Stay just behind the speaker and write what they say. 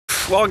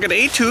well,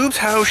 g'day tubes,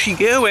 how's she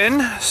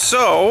going?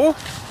 So,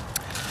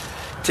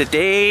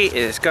 today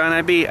is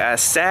gonna be a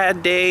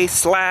sad day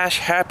slash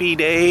happy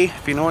day,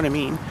 if you know what I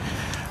mean.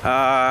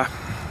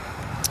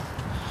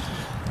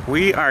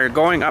 We are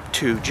going up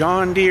to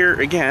John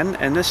Deere again,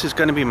 and this is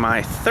gonna be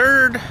my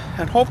third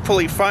and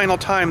hopefully final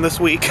time this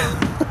week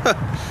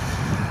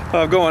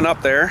of going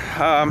up there.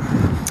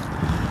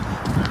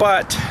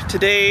 But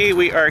today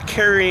we are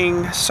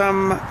carrying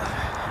some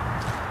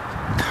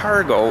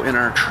cargo in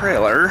our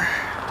trailer,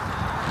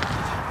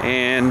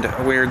 and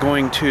we're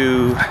going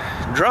to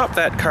drop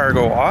that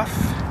cargo off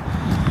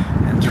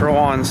and throw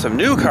on some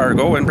new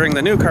cargo and bring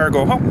the new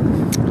cargo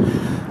home.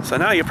 So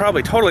now you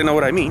probably totally know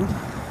what I mean,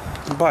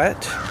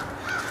 but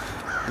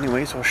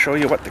anyways, I'll show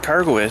you what the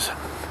cargo is.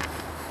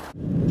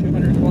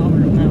 200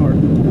 kilometers an hour,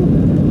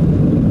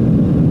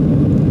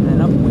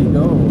 and up we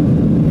go.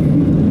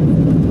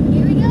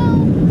 Here we go.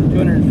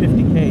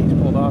 250 Ks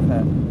pulled off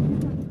that.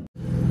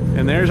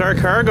 And there's our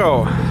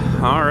cargo.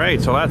 All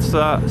right, so that's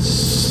the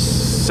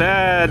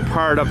sad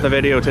part of the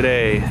video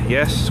today.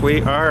 Yes,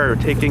 we are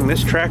taking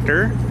this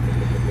tractor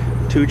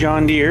to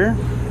John Deere,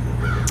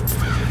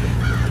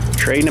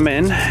 trading them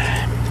in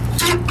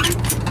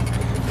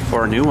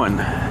for a new one.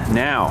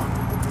 Now,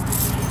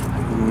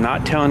 I'm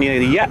not telling you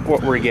yet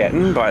what we're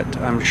getting, but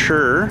I'm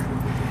sure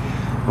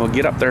we'll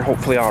get up there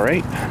hopefully all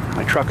right.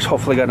 My truck's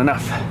hopefully got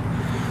enough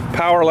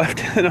power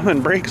left in them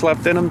and brakes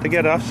left in them to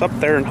get us up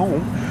there and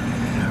home.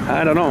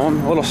 I don't know,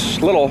 I'm a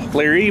little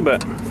leery,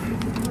 but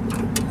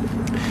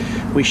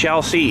we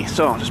shall see.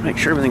 So just make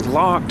sure everything's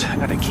locked. I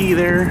got a key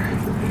there.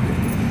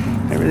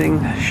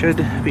 Everything should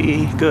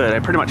be good. I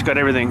pretty much got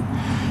everything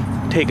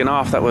taken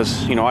off that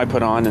was, you know, I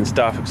put on and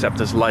stuff, except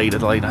this light. The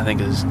light I think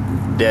is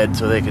dead,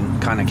 so they can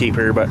kind of keep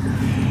her. But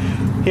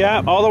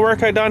yeah, all the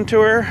work I done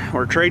to her,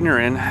 we're trading her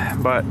in.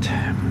 But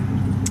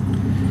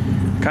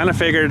kind of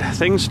figured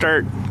things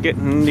start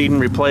needing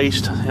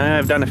replaced.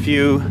 I've done a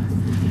few.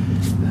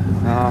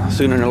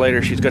 Sooner or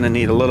later she's going to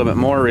need a little bit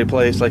more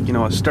replaced, like, you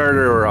know, a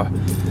starter or a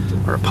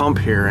pump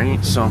here,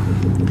 right? So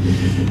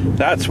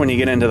that's when you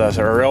get into this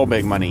real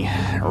big money,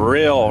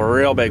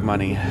 real big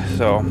money.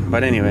 So,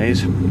 but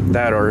anyways,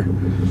 that or,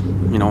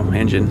 you know,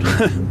 engine.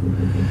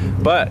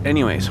 But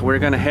anyways, we're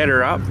gonna head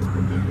her up,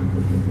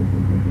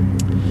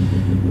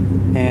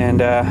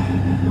 and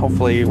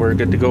hopefully we're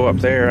good to go up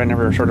there. I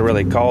never sort of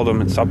really called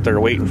them. It's up there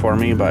waiting for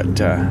me. But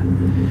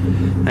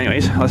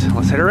anyways,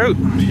 let's head her out.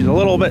 She's a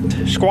little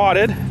bit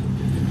squatted.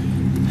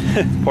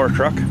 Poor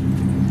truck.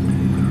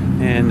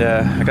 And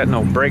I got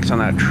no brakes on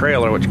that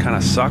trailer, which kind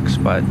of sucks,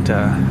 but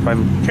if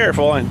I'm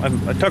careful, I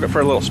took it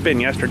for a little spin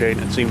yesterday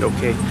and it seemed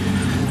okay.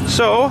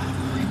 So,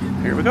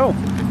 here we go.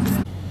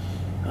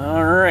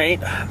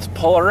 Alright, let's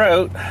pull her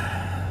out.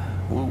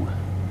 Ooh.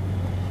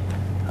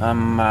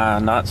 I'm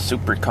not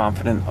super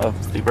confident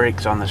of the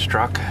brakes on this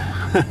truck.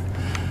 I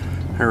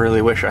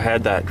really wish I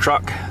had that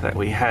truck that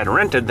we had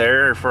rented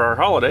there for our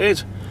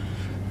holidays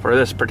for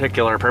this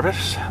particular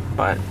purpose,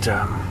 but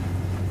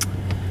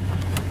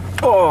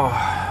oh,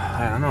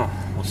 I don't know.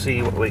 We'll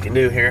see what we can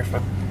do here. If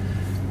I'm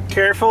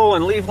careful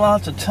and leave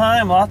lots of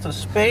time, lots of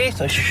space,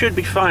 I should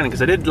be fine.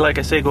 Because I did, like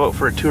I say, go out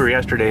for a tour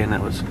yesterday, and it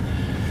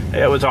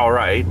was all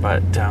right.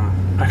 But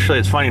actually,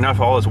 it's funny enough,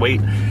 all this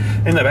weight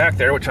in the back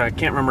there, which I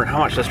can't remember how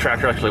much this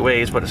tractor actually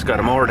weighs, but it's got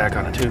a mower deck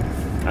on it too.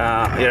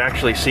 It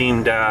actually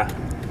seemed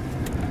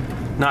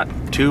not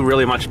too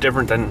really much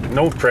different than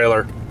no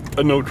trailer,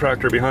 a no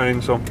tractor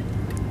behind. So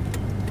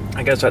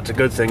I guess that's a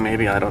good thing,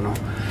 maybe. I don't know.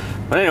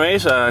 But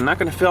anyways, not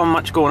going to film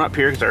much going up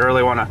here because I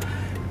really want to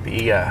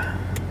be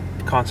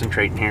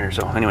concentrating here.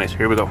 So anyways,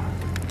 here we go.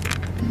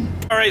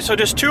 Alright, so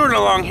just touring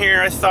along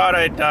here, I thought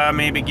I'd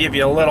maybe give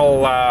you a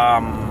little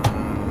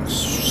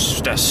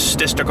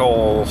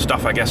statistical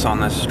stuff, I guess, on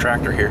this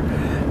tractor here.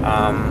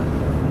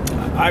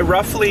 I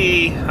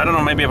roughly, I don't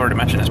know, maybe I've already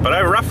mentioned this, but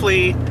I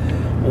roughly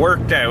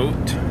worked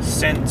out,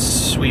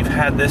 since we've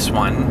had this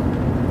one,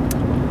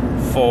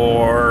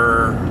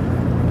 for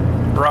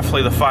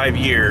roughly the 5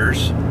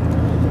 years.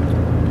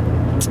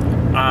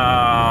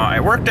 I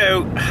worked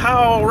out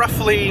how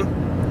roughly,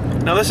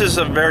 now this is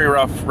a very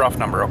rough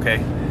number, okay,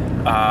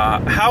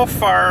 how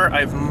far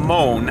I've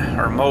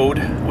mowed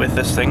with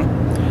this thing.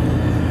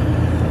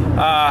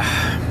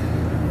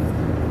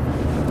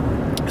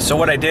 So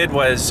what I did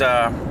was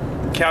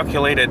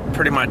calculated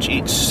pretty much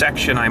each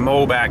section I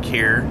mow back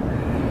here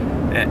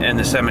in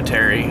the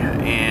cemetery,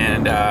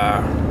 and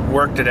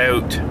worked it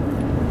out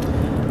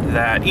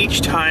that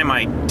each time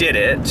I did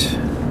it,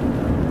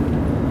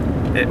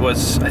 it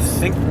was, I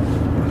think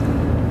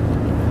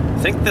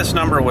this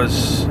number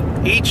was,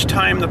 each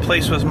time the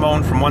place was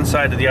mown from one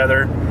side to the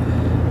other,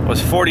 was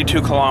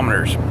 42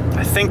 kilometers.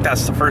 I think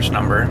that's the first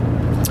number.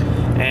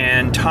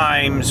 And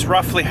times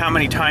roughly how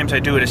many times I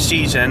do it a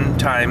season,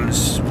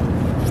 times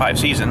 5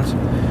 seasons,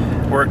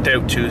 worked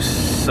out to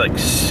like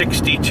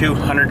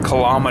 6,200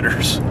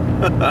 kilometers.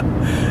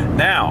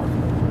 Now,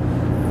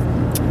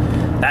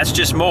 that's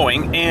just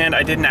mowing, and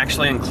I didn't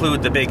actually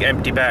include the big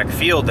empty back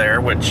field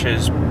there, which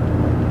is,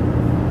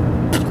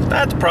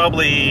 that's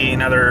probably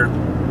another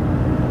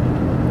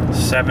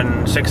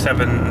 6,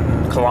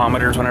 7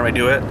 kilometers whenever I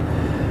do it.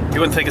 You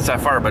wouldn't think it's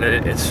that far, but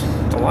it's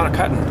a lot of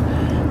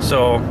cutting.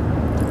 So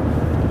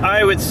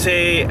I would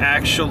say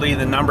actually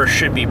the number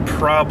should be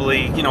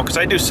probably, you know, because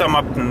I do some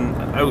up and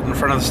out in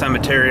front of the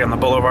cemetery on the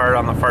boulevard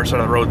on the far side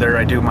of the road there.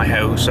 I do my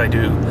house, I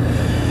do,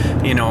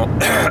 you know,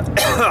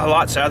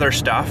 lots of other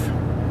stuff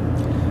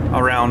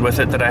around with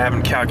it that I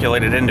haven't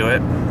calculated into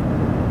it.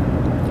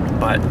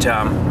 But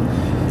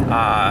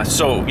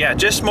so yeah,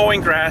 just mowing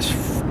grass,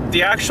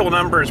 the actual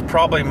number is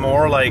probably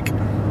more like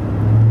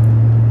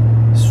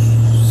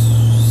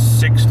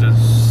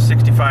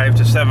 65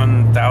 to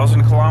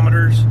 7,000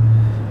 kilometers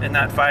in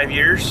that 5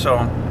 years. So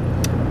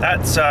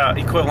that's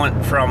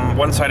equivalent from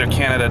one side of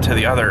Canada to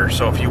the other.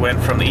 So if you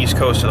went from the east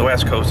coast to the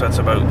west coast, that's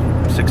about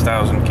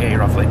 6,000 K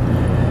roughly,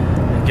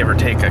 give or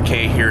take a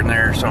K here and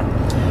there. So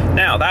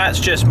now that's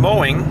just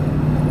mowing.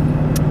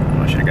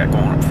 Oh, I should have got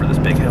going up for this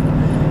big hill.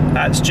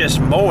 That's just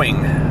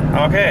mowing.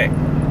 Okay,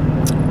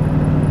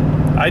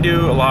 I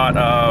do a lot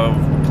of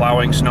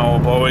plowing snow,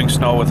 blowing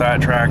snow with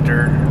that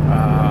tractor,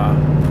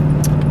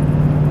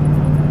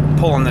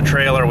 pulling the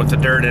trailer with the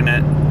dirt in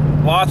it,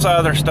 lots of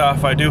other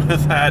stuff I do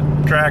with that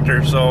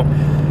tractor. So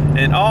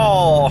in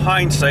all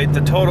hindsight,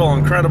 the total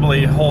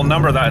incredibly whole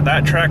number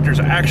that tractor's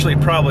actually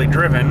probably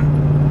driven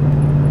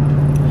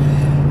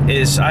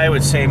is, I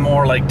would say,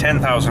 more like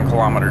 10,000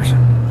 kilometers.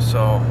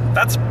 So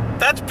that's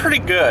pretty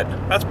good.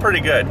 That's pretty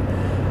good.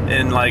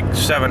 In like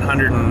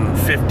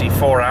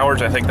 754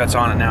 hours, I think that's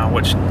on it now,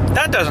 which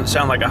that doesn't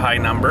sound like a high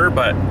number,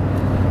 but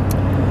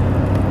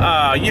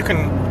you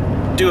can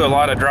do a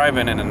lot of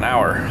driving in an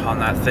hour on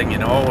that thing, you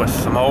know,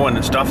 with the mowing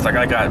and stuff. Like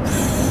I got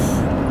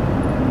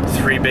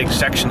 3 big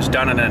sections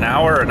done in an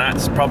hour, and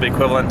that's probably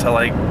equivalent to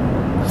like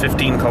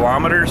 15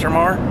 kilometers or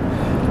more.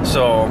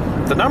 So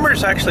the number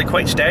is actually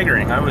quite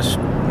staggering.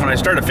 When I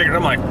started figuring,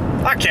 I'm like,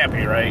 that can't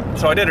be right.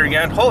 So I did it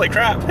again. Holy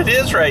crap, it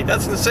is right.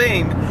 That's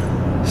insane.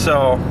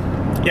 So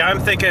yeah, I'm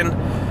thinking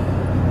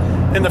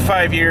in the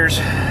 5 years,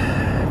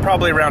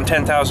 probably around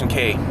 10,000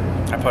 K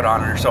I put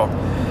on her. So,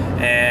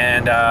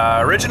 and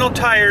original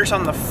tires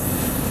on the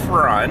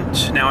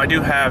front. Now I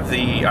do have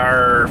the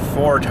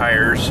R4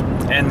 tires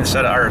and the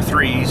set of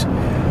R3s.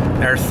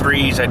 The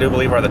R3s, I do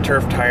believe, are the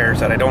turf tires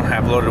that I don't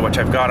have loaded, which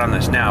I've got on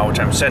this now, which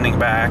I'm sending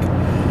back.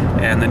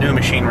 And the new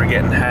machine we're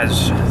getting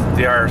has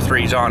the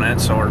R3s on it,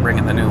 so we're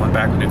bringing the new one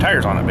back with new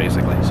tires on it,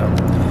 basically. So,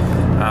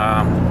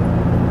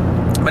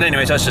 but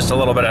anyways, that's just a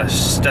little bit of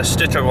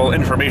statistical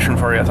information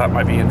for you I thought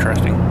might be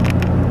interesting.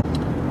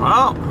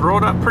 Well,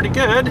 rode up pretty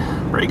good.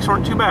 Brakes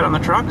weren't too bad on the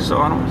truck, so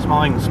I don't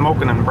smell anything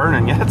smoking and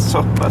burning yet,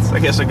 so that's, I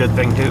guess, a good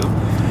thing too.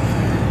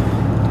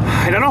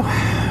 I don't know.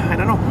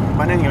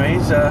 But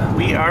anyways,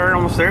 we are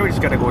almost there. We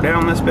just got to go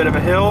down this bit of a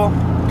hill,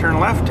 turn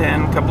left,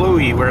 and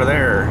kablooey, we're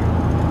there.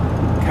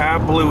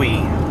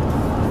 Kablooey.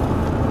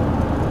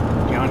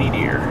 Johnny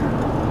Deere.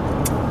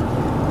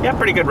 Yeah,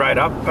 pretty good ride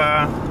up.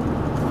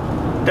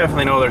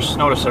 Definitely notice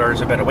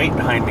there's a bit of weight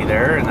behind me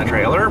there in the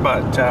trailer,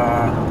 but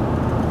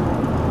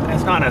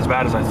it's not as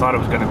bad as I thought it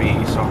was going to be.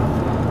 So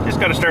just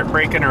got to start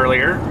braking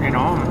earlier. You know,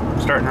 I'm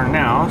starting her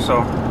now,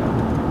 so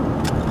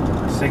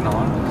signal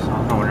on. So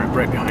no one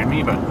right behind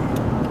me, but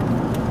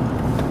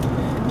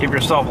give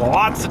yourself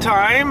lots of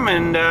time,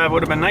 and it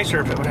would have been nicer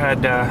if it would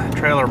have had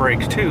trailer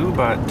brakes too,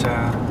 but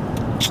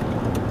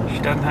she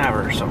doesn't have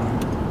her, so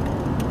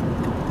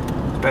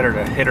it's better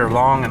to hit her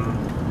long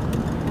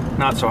and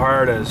not so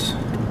hard as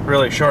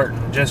really short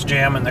and just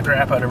jamming the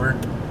crap out of her.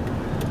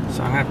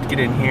 So I'm gonna have to get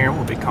in here.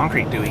 We'll be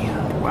concrete dewy.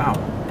 Wow.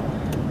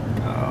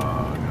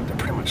 I'm gonna have to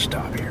pretty much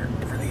stop here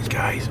for these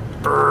guys.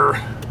 Brr.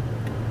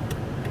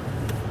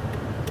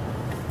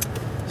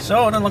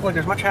 So it doesn't look like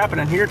there's much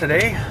happening here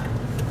today.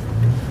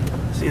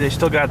 See, they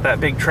still got that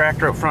big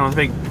tractor up front with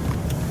big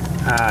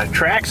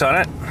tracks on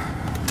it.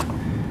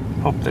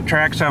 Hope the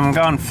tracks haven't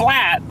gone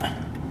flat.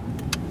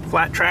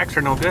 Flat tracks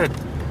are no good.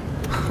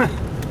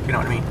 You know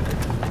what I mean.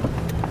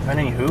 But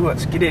anywho,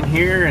 let's get in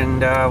here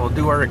and we'll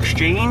do our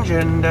exchange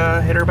and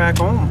hit her back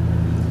home.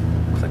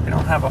 Looks like we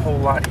don't have a whole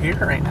lot here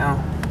right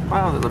now.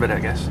 Well, a little bit, I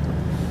guess.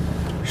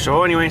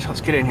 So anyways,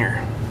 let's get in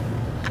here.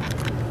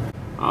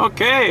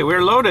 Okay,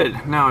 we're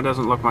loaded. Now it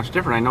doesn't look much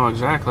different, I know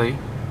exactly.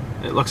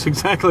 It looks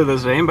exactly the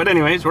same, but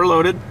anyways, we're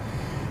loaded.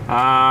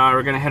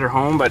 We're gonna hit her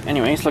home, but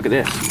anyways, look at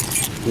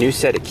this. New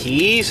set of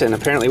keys, and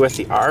apparently with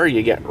the R,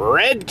 you get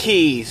red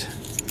keys.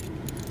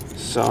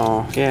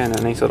 So, yeah, and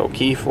a nice little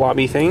key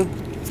flobby thing.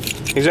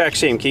 Exact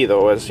same key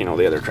though as, you know,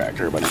 the other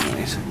tractor, but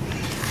anyways.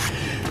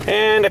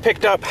 And I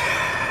picked up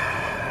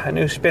a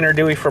new spinner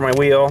Dewey for my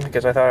wheel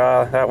because I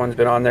thought, that one's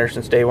been on there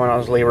since day one. I'll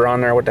just leave her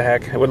on there. What the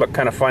heck? It would look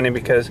kind of funny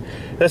because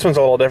this one's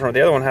a little different.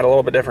 The other one had a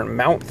little bit different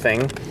mount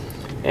thing,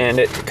 and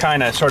it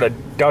kind of sort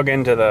of dug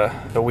into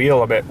the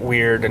wheel a bit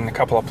weird in a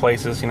couple of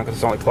places, you know, because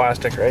it's only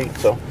plastic, right?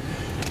 So,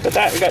 but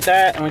that, we got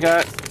that, and we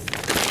got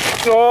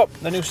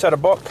the new set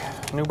of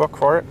new book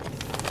for it,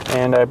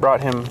 and I brought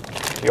him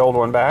the old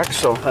one back,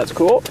 so that's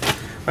cool.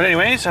 But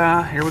anyways,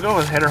 here we go.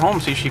 Let's head her home,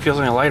 see if she feels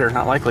any lighter.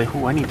 Not likely.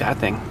 Ooh, I need that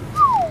thing.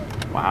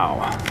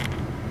 Wow.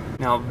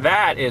 Now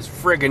that is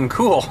friggin'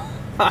 cool.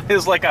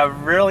 is like a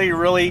really,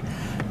 really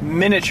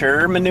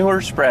miniature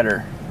manure spreader.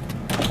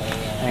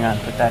 Hang on,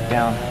 put that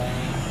down.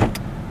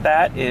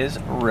 That is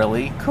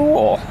really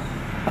cool.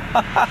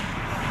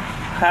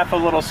 Half a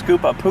little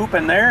scoop of poop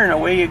in there and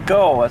away you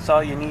go. That's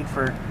all you need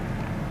for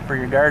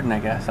your garden, I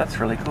guess. That's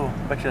really cool.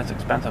 I bet you that's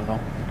expensive though.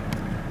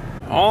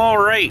 All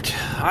right,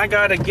 I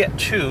gotta get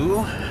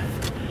to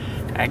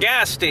a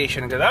gas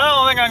station because I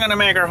don't think I'm gonna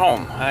make her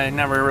home. I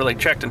never really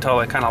checked until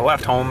I kind of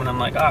left home and I'm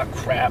like, oh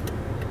crap,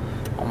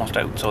 almost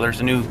out. So there's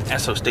a new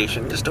Esso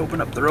station just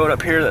opened up the road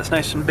up here that's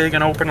nice and big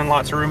and open and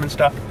lots of room and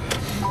stuff.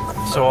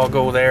 So I'll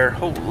go there.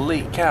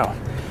 Holy cow.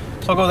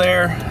 So I'll go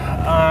there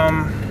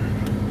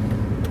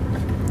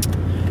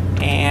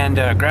and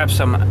grab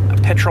some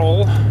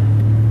petrol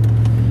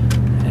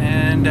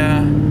and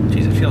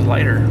geez, it feels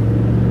lighter.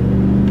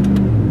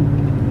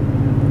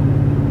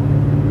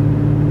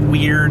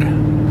 Weird.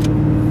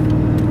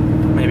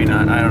 Maybe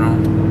not, I don't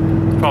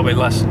know. Probably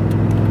less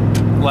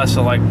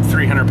of like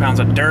 300 pounds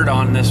of dirt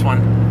on this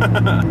one.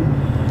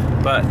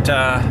 But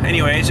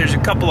anyways, there's a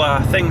couple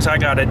of things I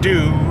gotta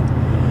do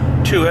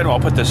to it. I'll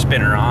put the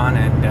spinner on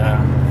and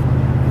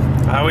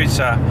I always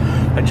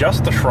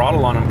adjust the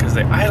throttle on them because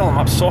they idle them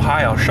up so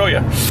high. I'll show you,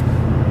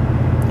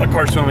 of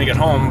course, when we get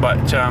home,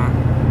 but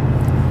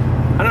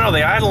I don't know,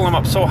 they idle them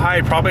up so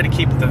high probably to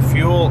keep the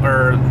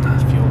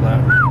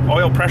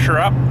oil pressure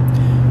up.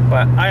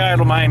 But I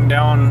idle mine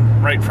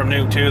down right from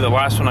new too. The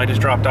last one I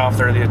just dropped off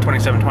there, the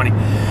 2720,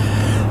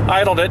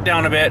 idled it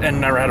down a bit and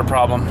never had a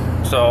problem.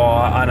 So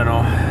I don't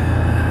know.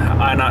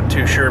 I'm not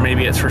too sure.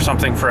 Maybe it's for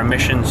something for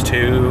emissions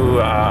too.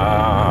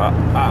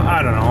 I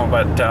don't know,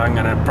 but I'm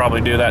gonna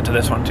probably do that to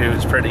this one too.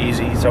 It's pretty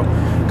easy. So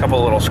a couple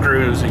of little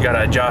screws you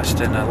gotta adjust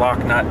and a lock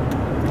nut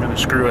and a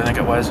screw, I think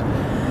it was,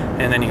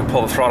 and then you can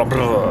pull the throttle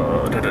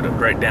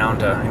right down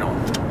to, you know,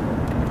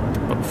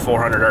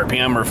 400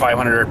 RPM or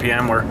 500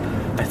 RPM, where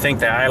I think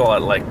they idle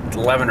at like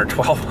 11 or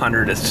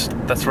 1200.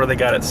 That's where they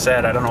got it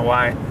set. I don't know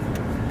why,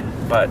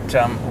 but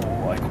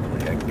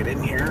hopefully I can get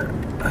in here.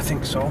 I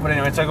think so. But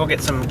anyways, I'll go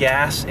get some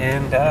gas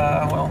and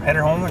well, head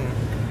her home and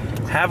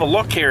have a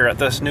look here at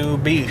this new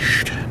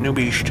beast.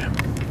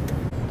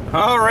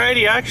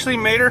 Alrighty, actually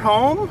made her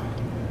home.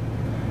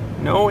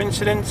 No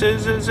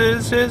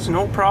incidences,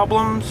 no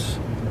problems.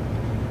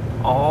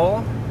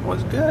 All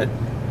was good.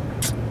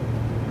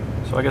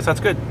 So I guess that's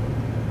good.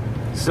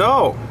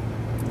 So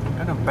I'm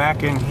gonna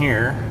back in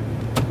here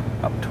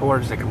up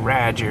towards the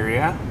garage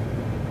area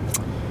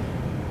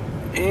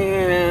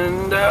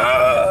and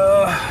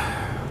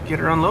get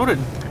her unloaded.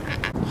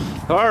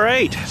 All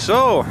right,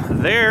 so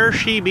there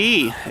she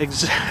be.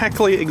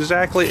 Exactly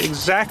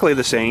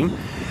the same,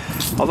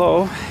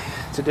 although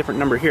it's a different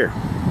number here.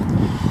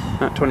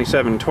 Not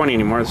 2720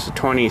 anymore, this is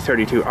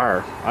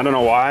 2032R. I don't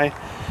know why.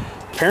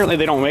 Apparently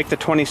they don't make the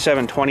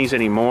 2720s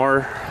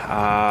anymore,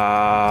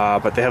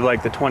 but they have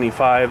like the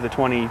 25, the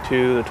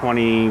 22, the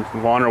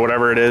 21 or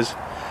whatever it is.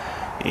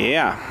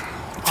 Yeah.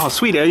 Oh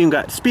sweet, I even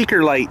got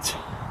speaker lights.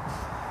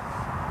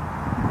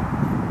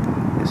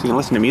 Guess you can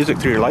listen to music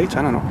through your lights,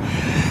 I don't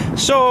know.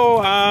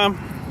 So,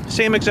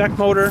 same exact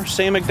motor,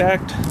 same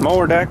exact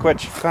mower deck,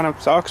 which kind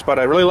of sucks, but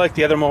I really like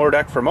the other mower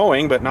deck for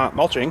mowing, but not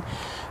mulching.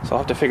 So I'll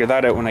have to figure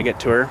that out when I get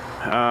to her.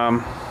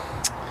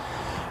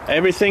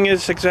 Everything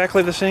is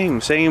exactly the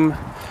same. Same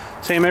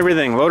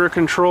everything. Loader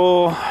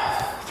control,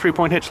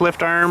 3-point hitch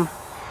lift arm.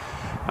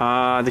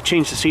 They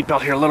changed the seat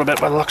belt here a little bit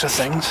by the looks of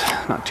things.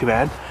 Not too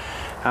bad.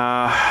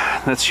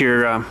 That's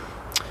your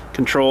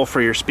control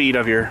for your speed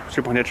of your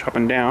 3-point hitch up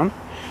and down.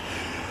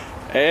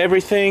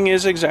 Everything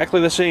is exactly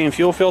the same.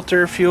 Fuel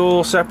filter,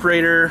 fuel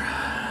separator,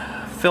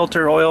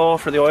 filter oil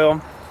for the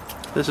oil.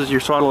 This is your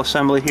throttle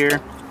assembly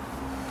here.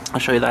 I'll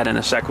show you that in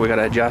a sec. We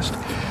gotta adjust.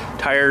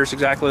 Tires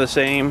exactly the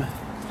same.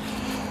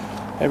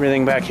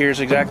 Everything back here is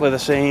exactly the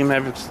same.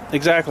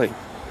 Exactly.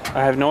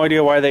 I have no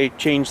idea why they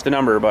changed the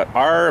number, but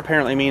R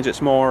apparently means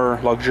it's more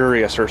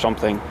luxurious or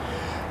something.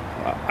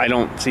 I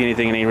don't see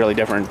anything any really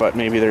different, but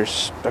maybe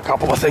there's a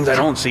couple of things I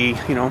don't see,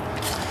 you know.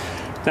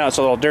 Now it's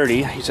a little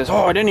dirty. He says,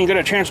 oh, I didn't even get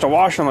a chance to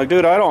wash them. I'm like,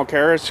 dude, I don't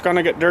care. It's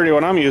gonna get dirty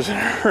when I'm using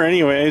her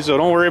anyway, so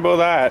don't worry about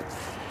that.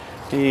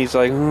 He's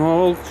like,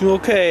 oh,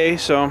 okay.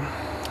 So,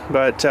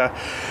 but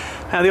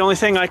the only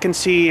thing I can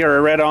see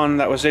or read on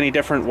that was any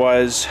different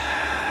was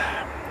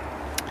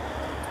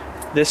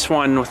this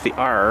one with the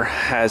R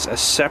has a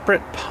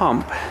separate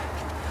pump,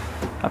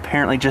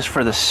 apparently just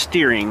for the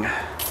steering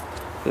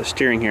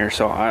here.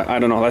 So I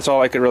don't know, that's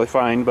all I could really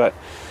find. But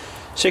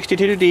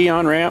 62D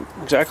on ramp,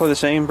 exactly the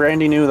same,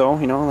 brandy new though,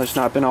 you know, it's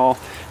not been all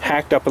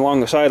hacked up along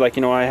the side like,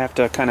 you know, I have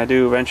to kind of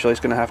do eventually. It's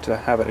gonna have to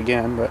have it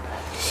again, but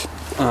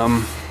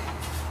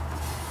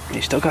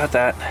you still got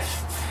that.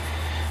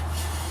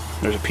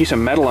 There's a piece of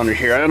metal under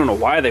here. I don't know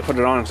why they put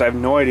it on because I have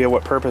no idea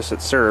what purpose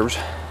it serves.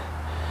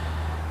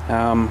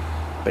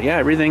 But yeah,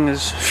 everything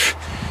is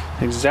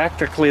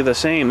exactly the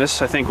same.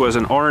 This, I think, was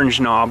an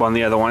orange knob on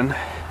the other one,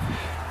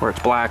 where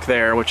it's black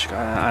there, which,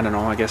 I don't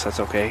know, I guess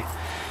that's okay.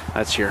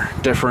 That's your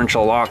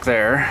differential lock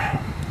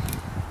there.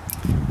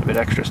 A bit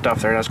extra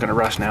stuff there, that's gonna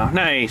rust now.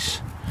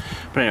 Nice!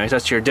 But anyways,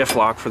 that's your diff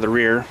lock for the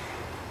rear.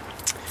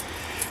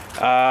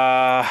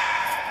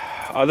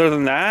 Other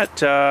than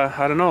that,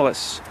 I don't know.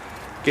 Let's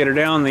get her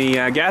down.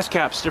 The gas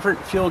cap's different.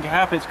 Fuel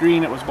cap, it's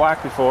green. It was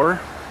black before.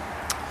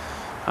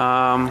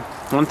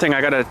 One thing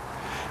I gotta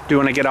do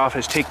when I get off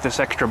is take this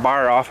extra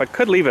bar off. I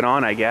could leave it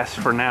on, I guess,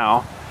 for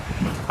now.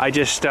 I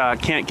just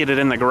can't get it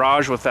in the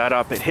garage with that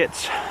up. It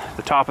hits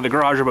the top of the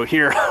garage about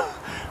here.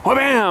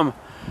 Wha-bam!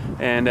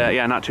 And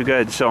yeah, not too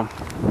good. So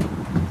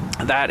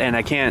that, and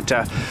I can't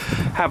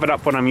have it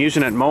up when I'm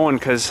using it mowing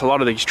because a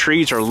lot of these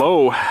trees are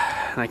low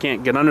and I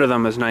can't get under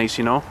them as nice,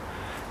 you know.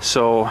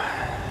 So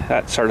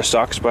that sort of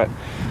sucks. But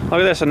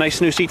look at this, a nice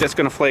new seat that's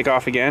going to flake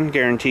off again,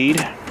 guaranteed.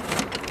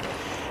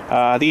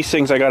 These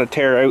things I got to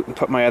tear out and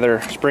put my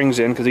other springs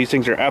in because these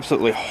things are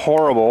absolutely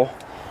horrible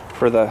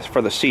for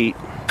the seat.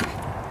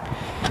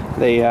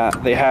 They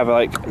have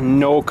like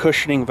no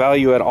cushioning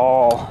value at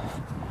all,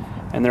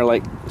 and they're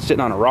like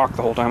sitting on a rock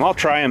the whole time. I'll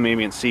try them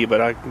maybe and see, but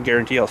I can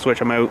guarantee I'll switch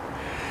them out.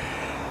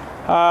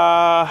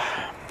 I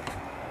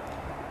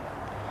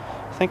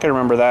think I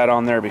remember that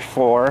on there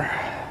before.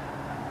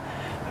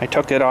 I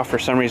took it off for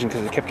some reason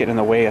because it kept getting in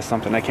the way of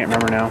something. I can't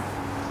remember now.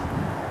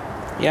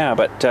 Yeah,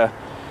 but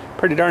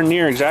pretty darn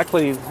near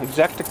exactly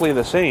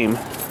the same.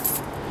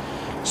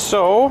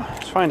 So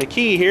let's find a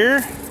key here.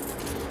 I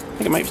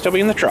think it might still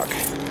be in the truck.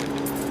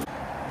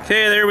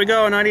 Okay, there we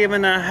go. Not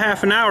even a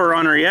half an hour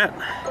on her yet.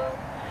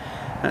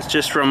 That's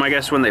just from, I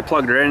guess, when they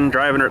plugged her in,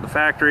 driving her at the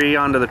factory,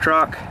 onto the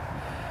truck,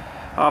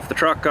 off the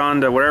truck,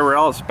 onto wherever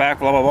else, back,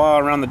 blah, blah, blah,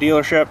 around the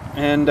dealership,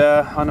 and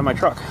onto my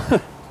truck.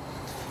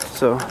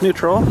 So,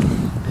 neutral.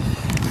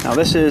 Now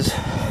this is,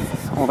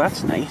 oh,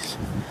 that's nice.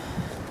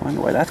 I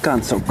wonder why that's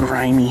gone so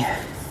grimy.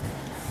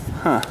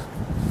 Huh.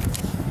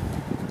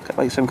 Got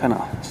like some kind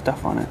of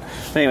stuff on it.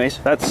 Anyways,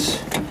 that's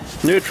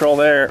neutral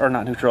there, or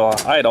not neutral,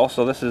 idle.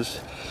 So this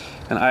is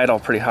an idle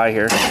pretty high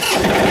here. It's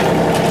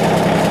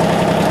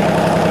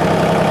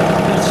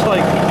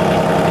like,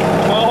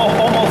 well,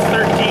 almost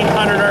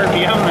 1300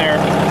 RPM there.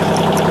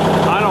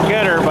 I don't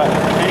get her, but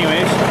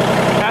anyways,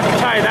 have to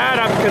tie that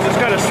up because it's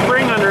got a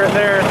spring under it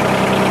there.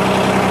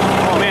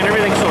 Oh man,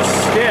 everything's so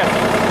stiff.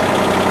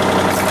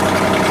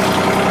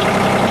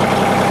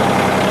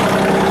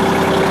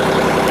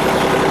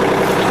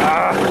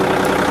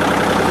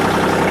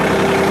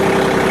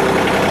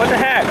 What the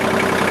heck?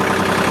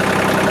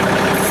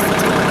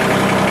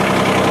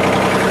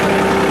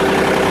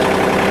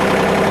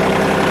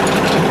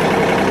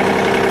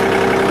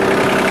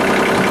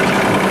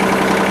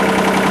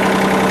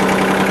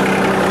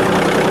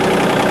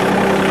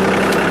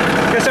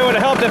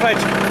 If I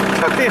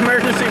took the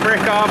emergency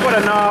brake off. What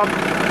a knob.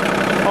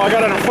 Oh, I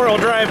got it on 4-wheel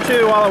drive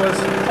too while it was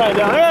tied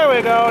down. There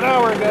we go.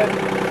 Now we're good.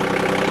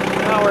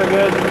 Now we're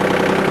good.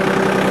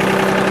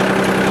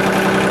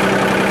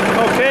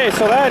 Okay,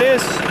 so that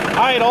is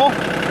idle.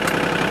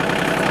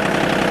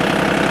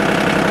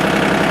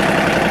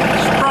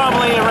 It's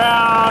probably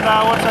around,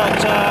 what's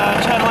that,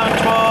 10, 11,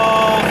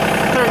 12,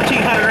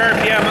 1300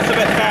 RPM. That's a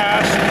bit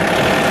fast.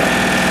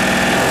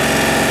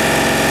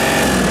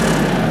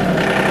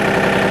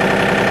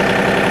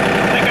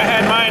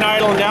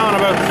 Down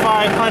about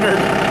 500,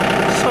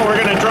 so we're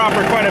going to drop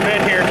her quite a bit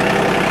here.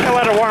 I'll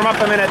let her warm up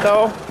a minute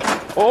though.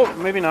 Oh,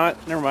 maybe not.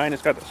 Never mind.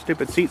 It's got the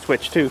stupid seat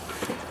switch too.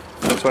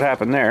 That's what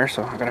happened there,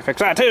 so I'm going to fix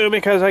that too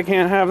because I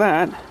can't have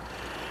that.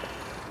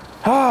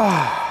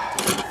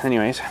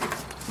 Anyways,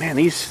 man,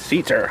 these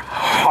seats are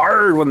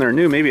hard when they're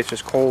new. Maybe it's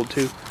just cold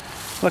too.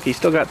 Look, he's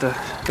still got the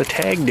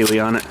tag Dewey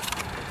on it.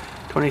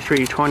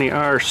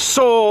 2320R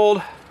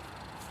sold.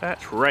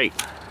 That's right.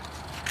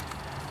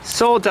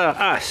 Sold to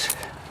us.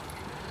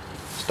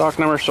 Stock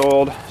number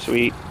sold.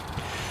 Sweet.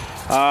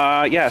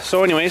 Yeah,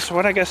 so anyways,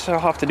 what I guess I'll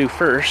have to do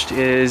first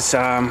is,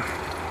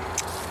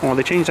 well,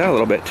 they changed that a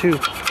little bit too.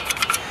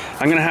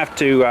 I'm gonna have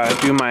to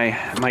do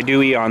my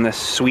Dewey on this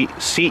sweet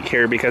seat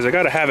here because I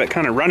gotta have it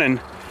kind of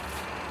running.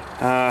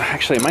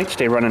 Actually, it might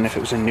stay running if it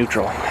was in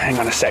neutral. Hang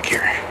on a sec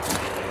here.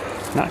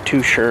 Not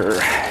too sure.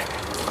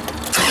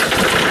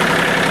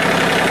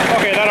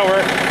 Okay, that'll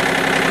work.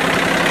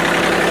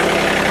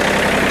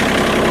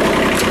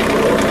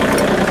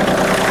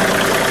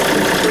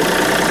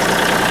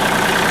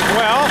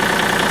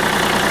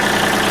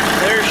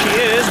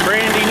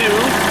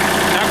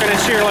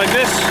 Like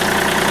this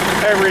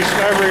every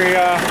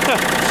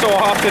so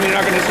often, you're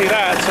not going to see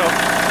that. So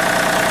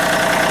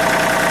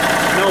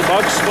no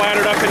bugs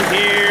splattered up in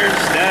here,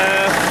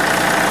 stuff.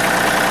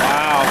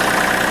 Wow.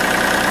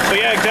 So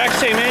yeah, exact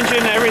same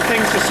engine,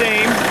 everything's the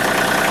same.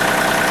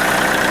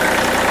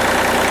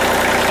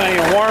 It's not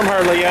even warm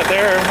hardly yet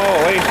there.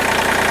 Holy,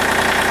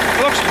 it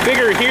looks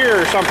bigger here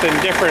or something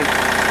different.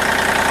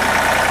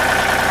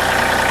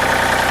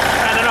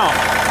 I don't know.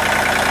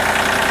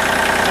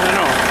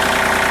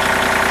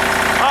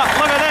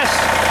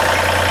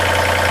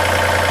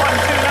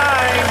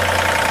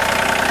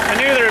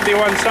 Be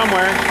one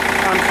somewhere.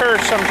 I'm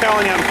cursed. I'm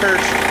telling you, I'm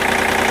cursed.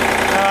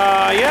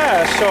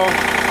 Yeah, so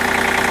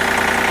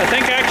I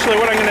think actually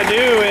what I'm going to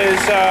do is,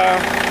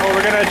 well,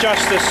 we're going to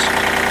adjust this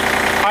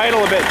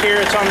idle a bit here.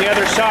 It's on the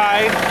other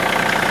side.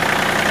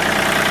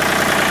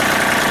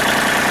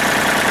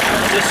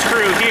 this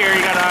screw here,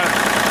 you gotta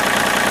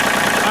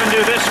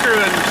undo this screw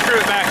and screw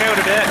it back out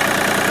a bit.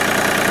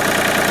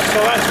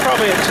 So that's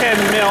probably a 10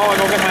 mil. I'll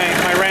go get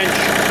my wrench.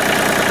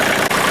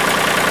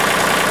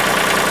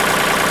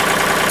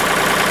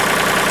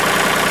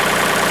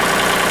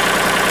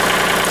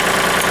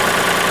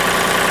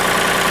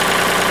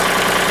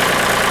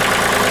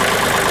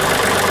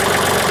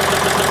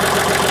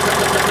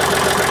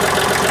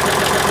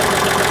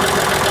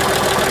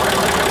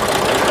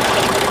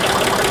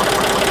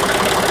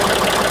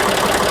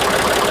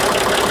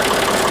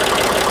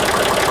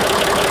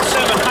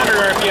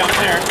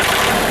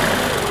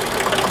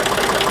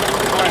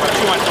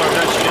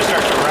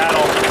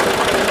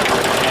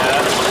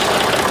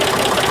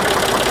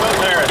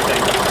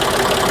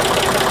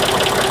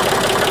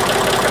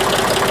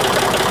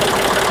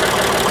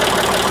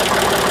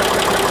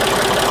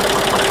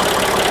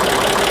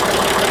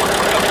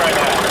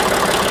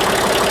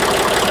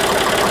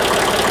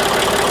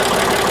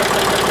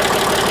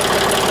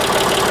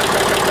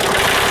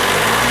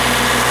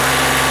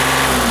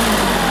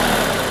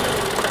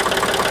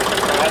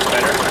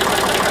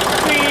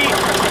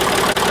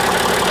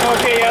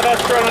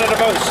 Running at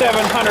about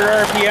 700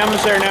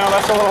 RPMs there now.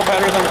 That's a little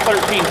better than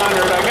 1300.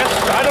 I guess,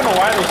 I don't know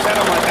why they set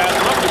them like that.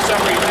 There must be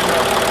some reason,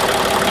 but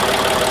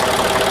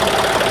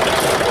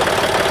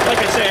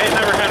like I say, I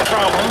never had a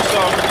problem,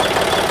 so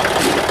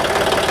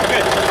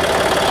good.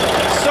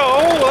 So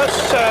let's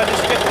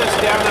just get this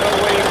down out of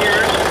the way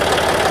here.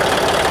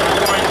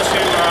 I'm going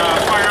to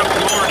fire up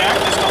the lower deck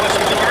just to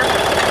listen to her.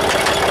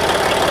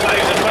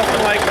 There's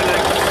nothing like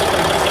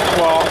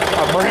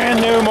a brand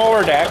new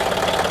mower deck.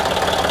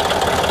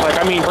 Like,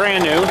 I mean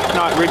brand new,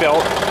 not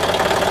rebuilt.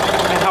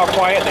 And how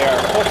quiet they are,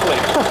 hopefully.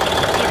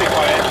 Should be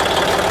quiet.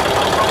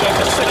 I'll probably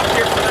have to sit up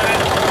here for that.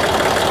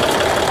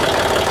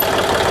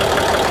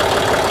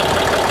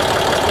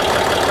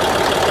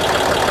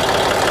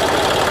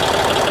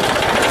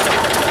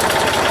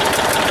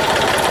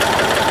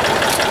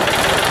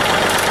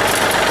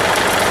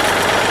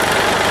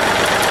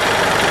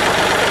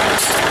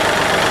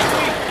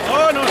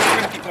 Oh no, it's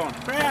gonna keep going.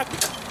 Crap.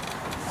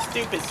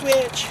 Stupid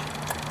switch.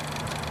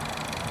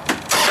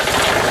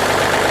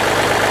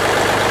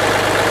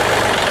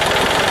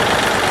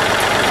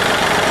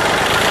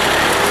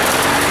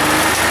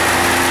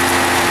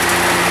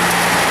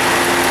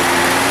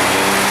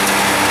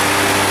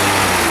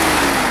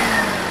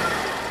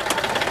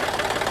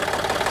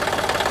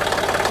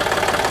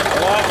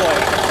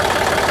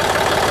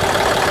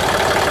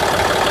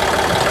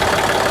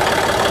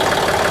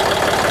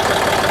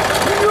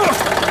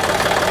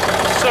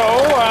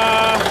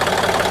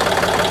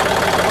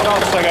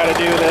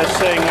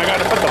 Thing. I got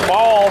to put the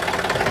ball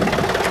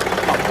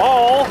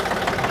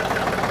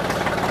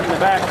in the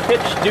back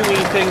pitch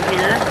Dewey thing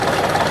here.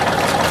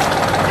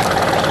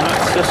 And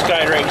that's this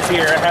guy right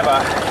here. I have a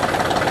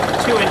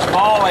 2-inch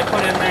ball I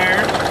put in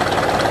there.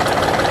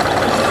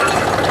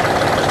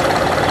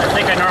 I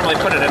think I normally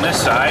put it in this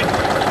side.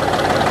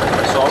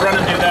 So I'll run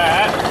and do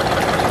that.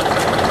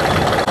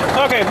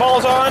 Okay,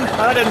 ball's on.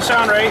 That didn't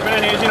sound right, but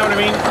anyways, you know what I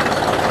mean.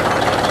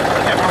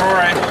 Can't remember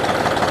where I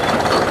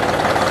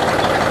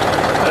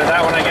put it,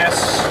 that one, I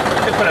guess.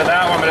 I could put it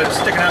that one, but it's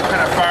sticking out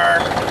kind of far.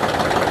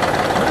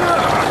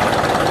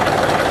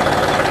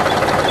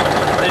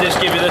 They just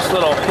give you this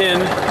little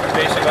pin.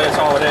 Basically, that's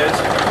all it is.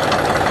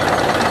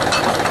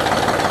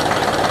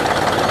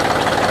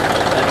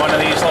 And one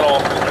of these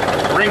little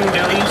ring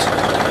Deweys,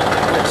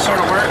 which sort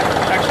of work.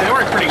 Actually, they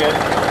work pretty good.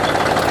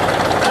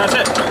 That's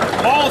it.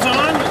 Ball's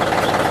on.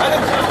 I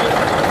didn't sound good.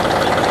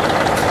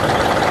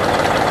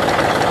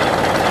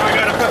 Now I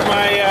gotta put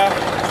my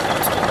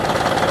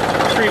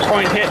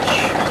 3-point hitch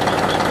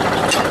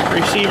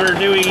receiver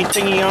Dewey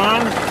thingy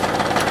on,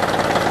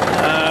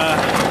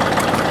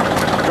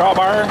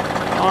 drawbar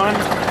on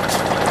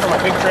for my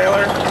big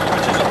trailer,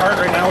 which is apart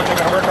right now, which I'm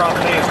going to work on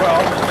today as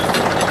well.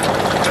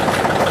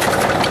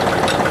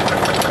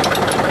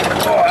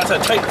 Oh, that's a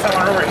tight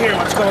fella over here.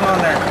 What's going on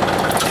there?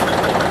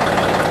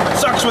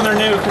 Sucks when they're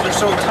new because they're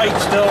so tight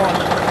still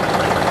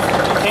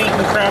and paint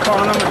and crap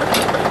on them.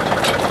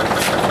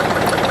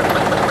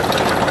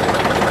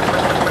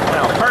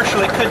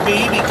 Partially could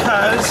be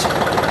because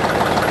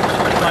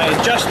my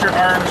adjuster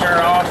arms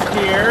are off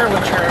here,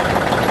 which are,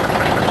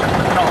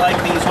 I don't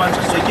like these ones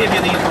because they give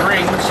you these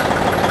rings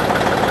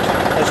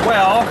as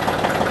well.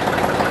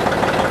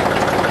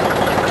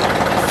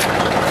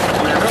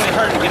 And they're really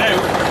hard to get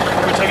out,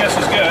 which I guess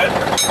is good.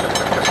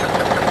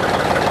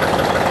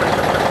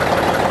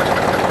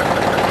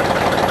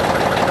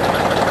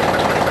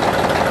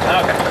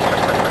 Okay.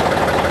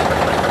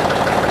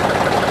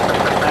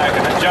 I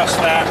can adjust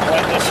that,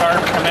 let this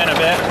arm come in a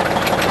bit.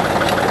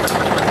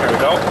 There we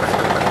go.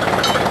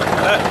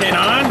 That pin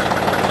on.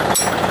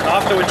 I'll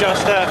have to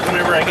adjust that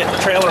whenever I get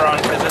the trailer on,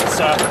 because it's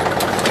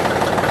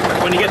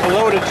when you get the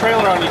loaded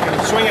trailer on, you can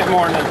swing it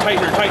more and then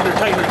tighten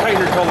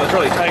until it's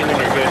really tight and then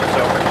you're good.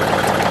 So,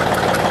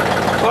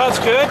 well,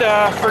 that's good.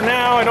 For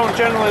now, I don't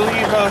generally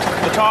leave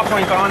the top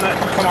link on. That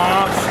can come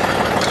off.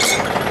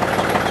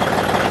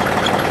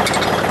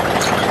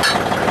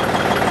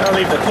 I'll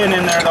leave the pin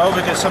in there though,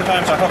 because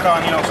sometimes I hook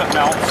on, you know, something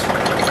else.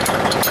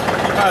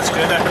 That's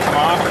good, that can come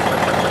off.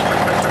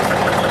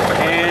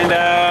 And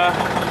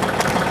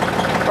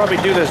probably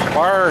do this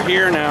bar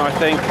here now, I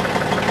think.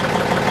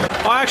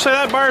 Well, actually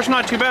that bar's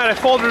not too bad. I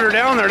folded her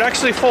down there. It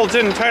actually folds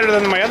in tighter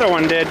than my other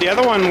one did. The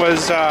other one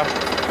was,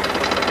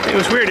 it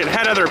was weird. It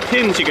had other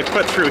pins you could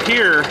put through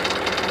here.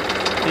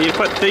 And you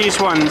put these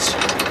ones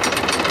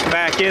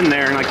back in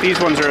there. And like these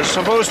ones are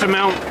supposed to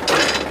mount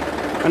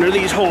under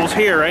these holes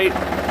here, right?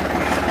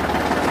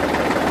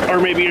 Or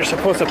maybe you're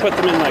supposed to put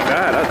them in like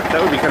that.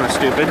 That would be kind of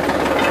stupid.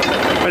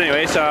 But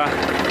anyways,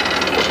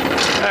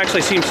 it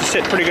actually seems to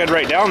sit pretty good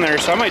right down there.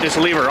 So I might just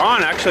leave her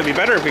on. Actually, it'd be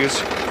better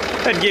because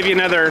that'd give you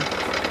another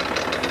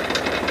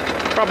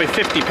probably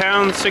 50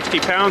 pounds, 60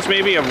 pounds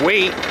maybe of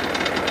weight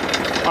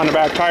on the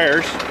back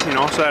tires, you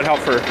know, so that'd help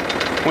for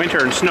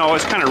winter and snow.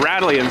 It's kind of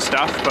rattly and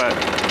stuff, but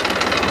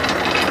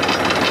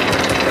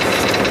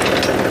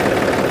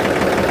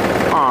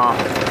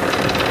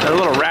they're a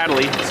little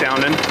rattly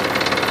sounding.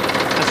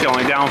 That's the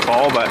only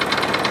downfall, but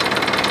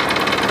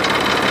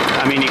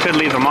I mean, you could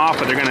leave them off,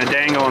 but they're going to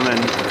dangle and then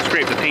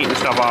scrape the paint and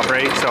stuff off,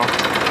 right? So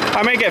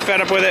I may get fed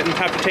up with it and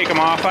have to take them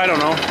off. I don't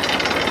know.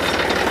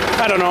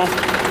 I don't know.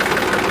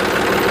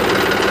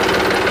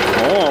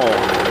 Oh.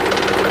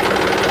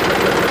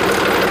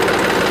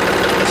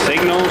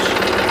 Signals,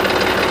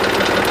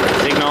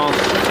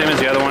 same as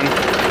the other one.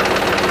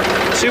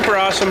 Super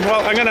awesome.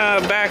 Well, I'm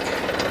gonna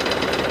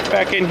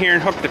back in here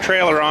and hook the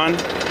trailer on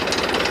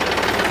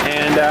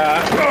and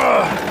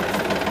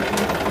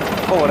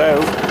pull it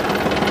out.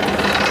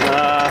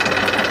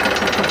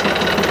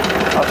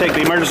 I'll take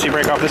the emergency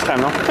brake off this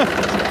time though.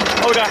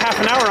 Oh, we got half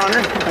an hour on her.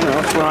 I don't know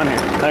what's going on here.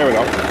 There we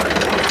go.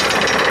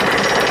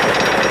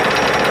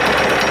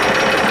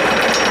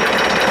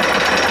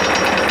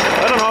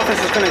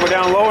 This is going to go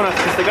down low enough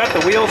because they got the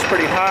wheels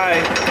pretty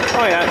high.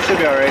 Oh yeah, it should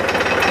be alright.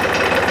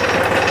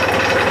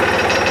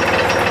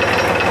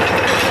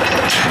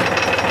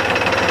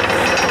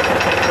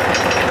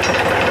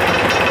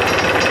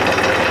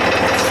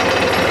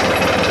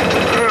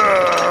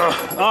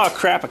 Oh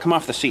crap, I come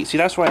off the seat. See,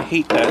 that's why I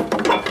hate that.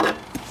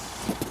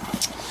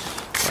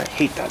 I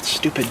hate that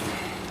stupid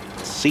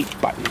seat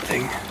button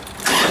thing.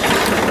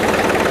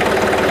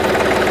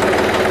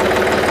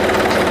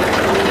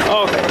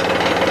 Okay.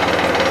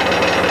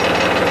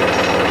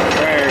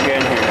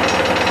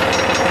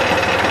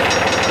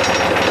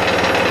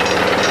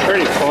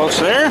 Pretty close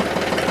there.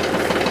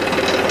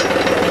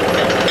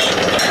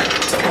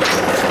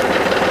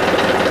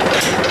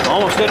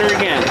 Almost did her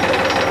again.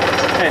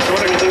 Okay, so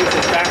what I'm going to do is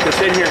just back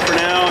this in here for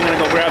now. I'm going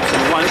to go grab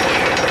some lunch.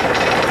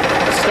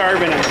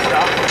 Starving and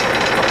stuff.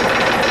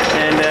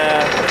 And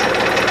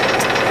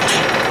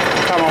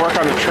come and work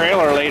on the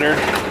trailer later.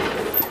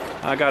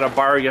 I got a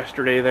bar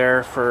yesterday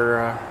there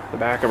for the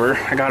back of her.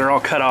 I got her all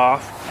cut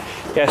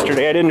off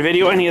yesterday. I didn't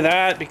video any of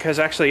that because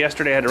actually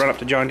yesterday I had to run up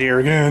to John Deere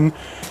again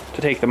to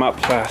take them up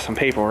some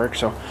paperwork.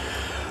 So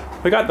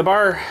we got the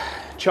bar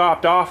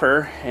chopped off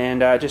her,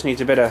 and just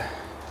needs a bit of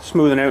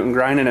smoothing out and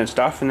grinding and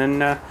stuff, and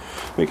then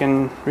we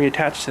can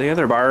reattach to the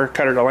other bar,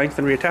 cut her to length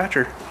and reattach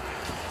her.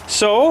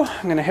 So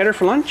I'm gonna head her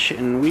for lunch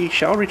and we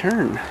shall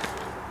return.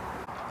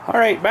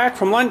 Alright, back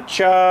from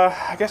lunch.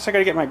 I guess I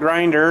gotta get my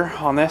grinder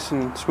on this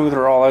and smooth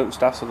her all out and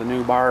stuff so the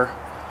new bar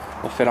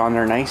will fit on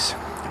there nice.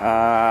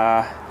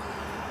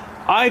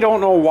 I don't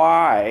know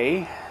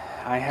why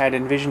I had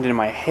envisioned in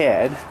my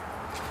head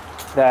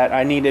that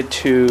I needed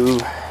to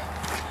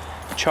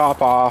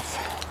chop off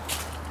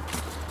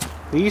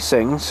these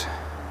things,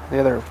 the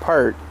other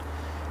part,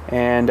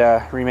 and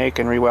remake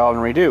and re-weld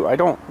and redo. I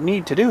don't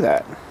need to do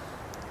that.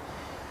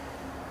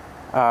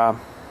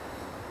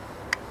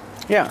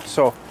 Yeah,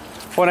 so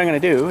what I'm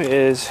going to do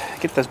is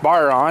get this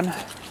bar on,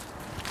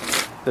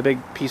 the big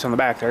piece on the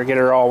back there, get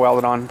her all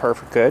welded on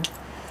perfect good.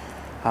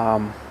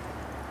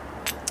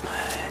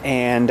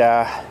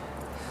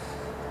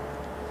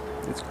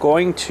 It's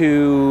going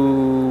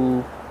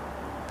to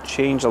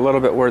change a little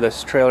bit where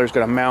this trailer is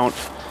going to mount.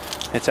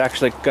 It's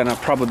actually going to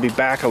probably be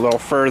back a little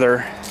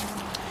further.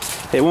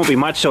 It won't be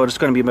much, so it's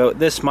going to be about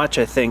this much,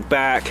 I think,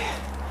 back,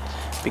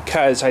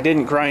 because I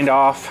didn't grind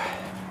off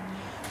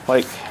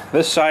like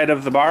this side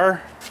of the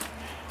bar.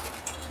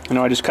 You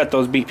know, I just cut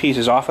those big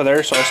pieces off of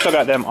there, so I still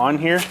got them on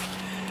here,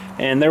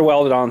 and they're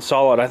welded on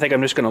solid. I think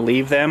I'm just going to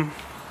leave them,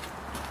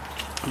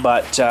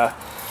 but I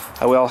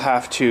will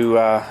have to,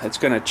 it's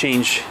going to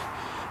change.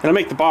 It'll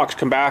make the box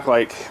come back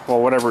like,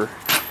 well, whatever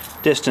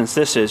distance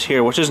this is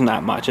here, which isn't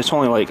that much. It's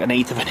only like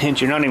 1/8 of an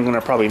inch. You're not even going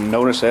to probably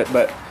notice it,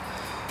 but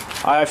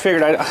I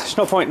figured there's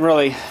no point in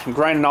really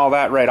grinding all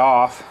that right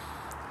off,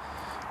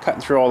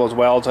 cutting through all those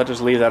welds. I'll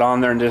just leave that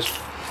on there and just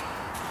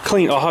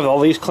clean. I'll have all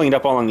these cleaned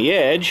up along the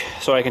edge,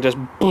 so I can just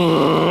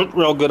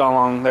real good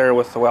along there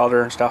with the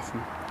welder and stuff,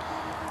 and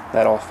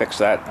that'll fix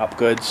that up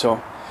good.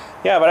 So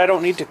yeah, but I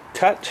don't need to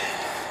cut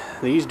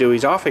these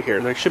doohies off of here.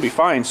 They should be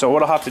fine. So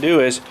what I'll have to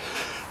do is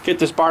get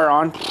this bar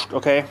on,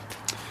 okay,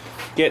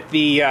 get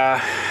the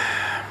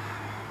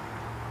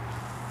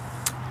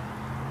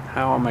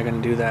how am I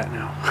going to do that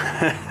now?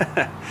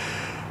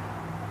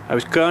 I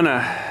was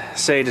gonna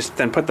say just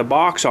then put the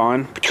box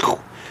on,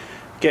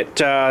 get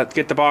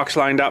the box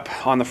lined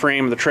up on the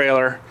frame of the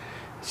trailer,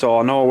 so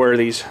I'll know where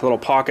these little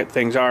pocket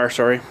things are.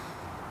 Sorry.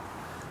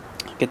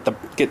 Get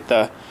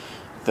the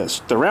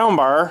round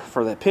bar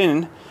for the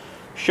pin,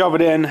 shove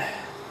it in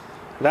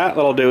that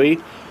little dewey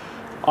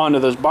onto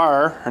this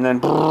bar, and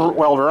then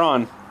weld her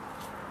on.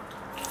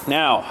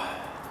 Now,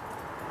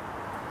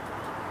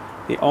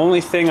 the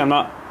only thing I'm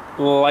not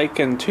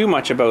liking too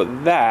much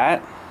about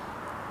that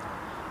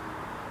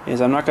is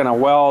I'm not going to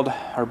weld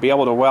or be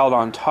able to weld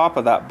on top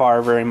of that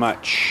bar very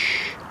much.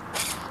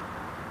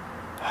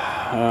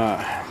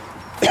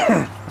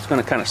 It's going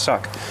to kind of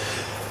suck.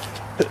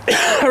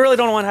 I really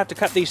don't want to have to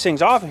cut these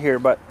things off of here,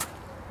 but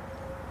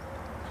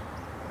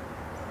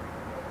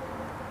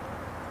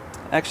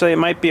actually it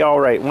might be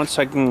alright. Once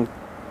I can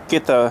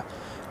get the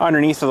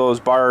underneath of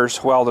those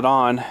bars welded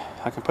on,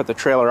 I can put the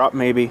trailer up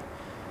maybe,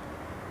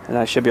 and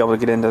I should be able to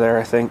get into there,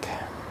 I think.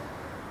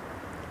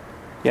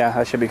 Yeah,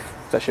 that should be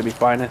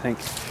fine, I think.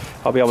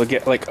 I'll be able to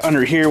get like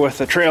under here with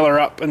the trailer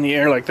up in the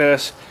air like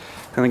this,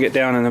 and then get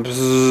down and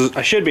then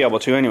I should be able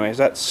to anyways.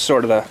 That's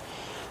sort of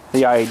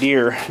the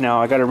idea.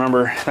 Now I gotta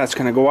remember that's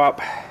gonna go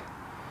up.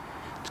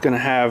 It's gonna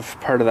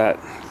have part of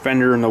that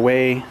fender in the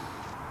way.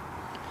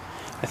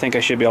 I think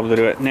I should be able to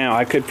do it. Now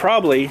I could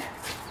probably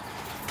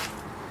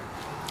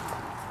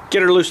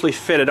get her loosely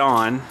fitted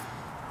on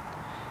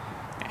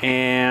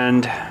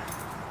and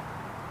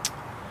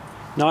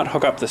not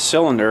hook up the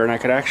cylinder, and I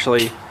could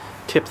actually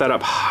tip that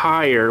up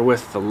higher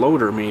with the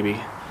loader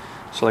maybe.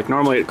 So like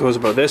normally it goes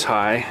about this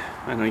high.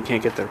 I know you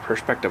can't get the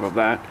perspective of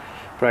that,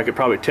 but I could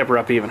probably tip her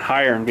up even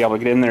higher and be able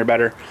to get in there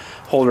better,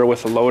 hold her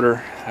with the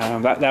loader.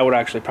 That would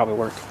actually probably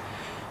work.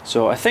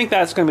 So I think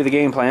that's going to be the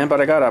game plan, but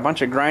I got a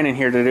bunch of grinding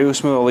here to do,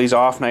 smooth all these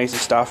off nice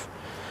and stuff,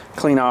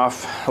 clean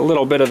off a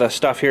little bit of the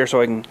stuff here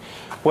so I can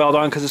weld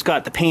on, because it's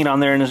got the paint on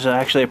there and it's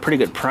actually a pretty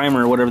good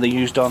primer or whatever they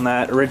used on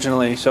that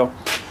originally. So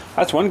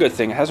that's one good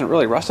thing, it hasn't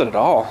really rusted at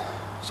all.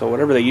 So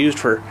whatever they used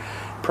for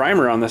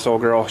primer on this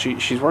old girl,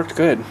 she's worked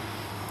good.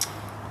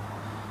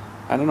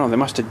 I don't know, they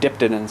must have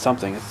dipped it in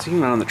something. It's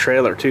even on the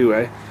trailer too.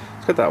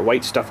 It's got that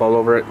white stuff all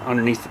over it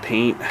underneath the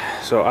paint.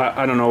 So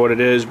I don't know what it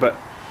is, but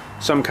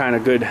some kind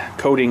of good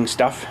coating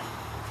stuff.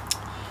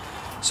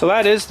 So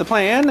that is the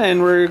plan,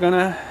 and we're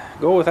gonna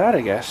go with that,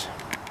 I guess.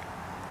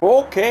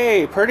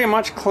 Okay, pretty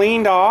much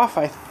cleaned off.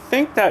 I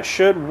think that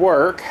should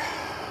work.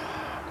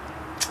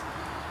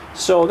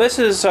 So this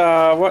is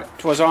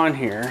what was on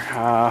here.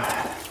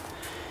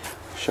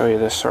 Show you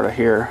this sort of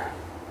here,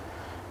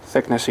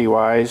 thicknessy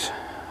wise.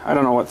 I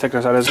don't know what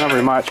thickness that is, not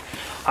very much.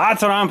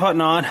 That's what I'm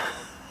putting on.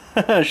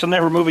 She'll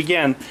never move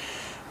again.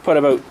 Put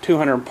about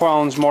 200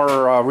 pounds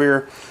more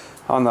rear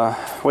on the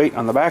weight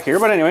on the back here,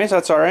 but anyways,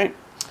 that's all right.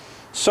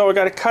 So I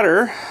got a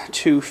cutter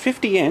to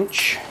 50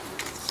 inch.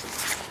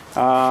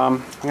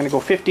 I'm gonna go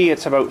 50.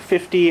 It's about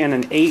 50 and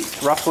an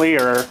 1/8 roughly,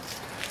 or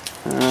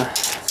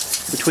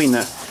between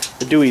the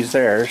deweys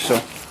there.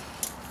 So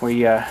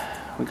we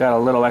got a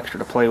little extra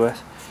to play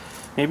with.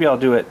 Maybe I'll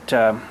do it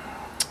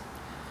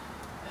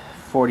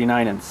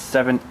 49 and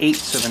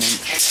 7/8 of an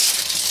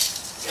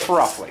inch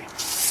roughly.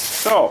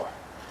 So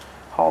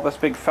haul this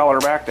big feller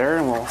back there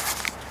and we'll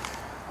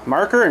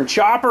mark her and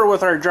chop her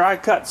with our dry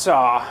cut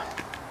saw.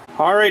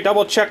 Alright,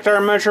 double checked our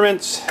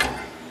measurements.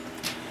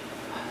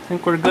 I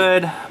think we're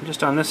good. I'm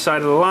just on this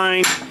side of the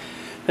line.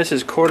 This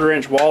is 1/4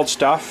 inch walled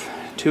stuff,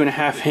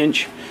 2.5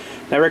 inch.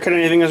 Never cut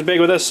anything this big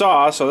with this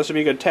saw, so this would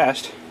be a good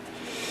test.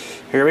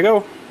 Here we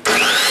go.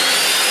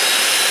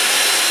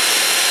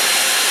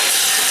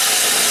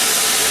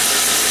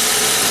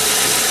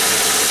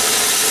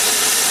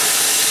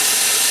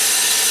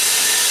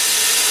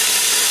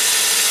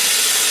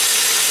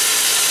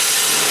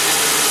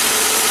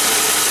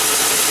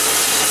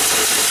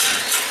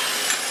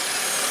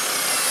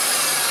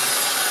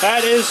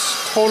 That is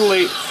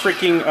totally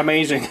freaking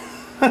amazing.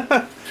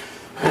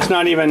 It's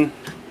not even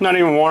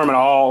warm at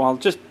all. Well,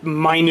 just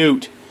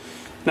minute.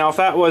 Now, if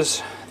that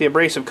was the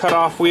abrasive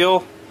cutoff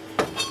wheel,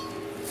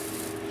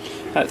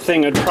 that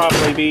thing would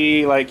probably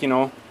be like, you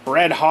know,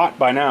 red hot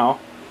by now.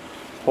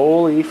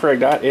 Holy frig,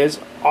 that is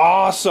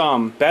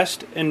awesome.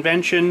 Best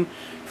invention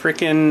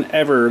freaking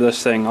ever,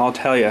 this thing, I'll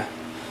tell you.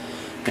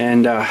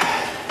 And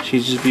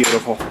she's just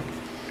beautiful.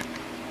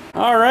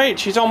 Alright,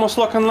 she's almost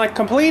looking like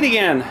complete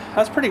again.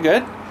 That's pretty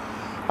good.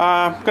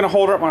 I'm going to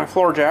hold her up on my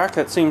floor jack.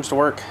 That seems to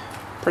work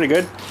pretty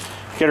good.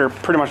 Get her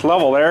pretty much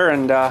level there,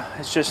 and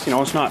it's just, you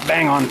know, it's not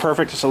bang on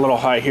perfect. It's a little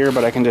high here,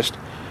 but I can just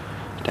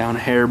down a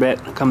hair bit.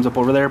 It comes up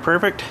over there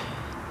perfect.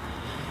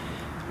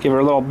 Give her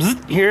a little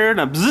bzzzt here and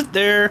a bzzzt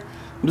there,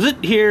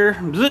 bzzzt here,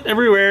 bzzzt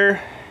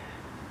everywhere.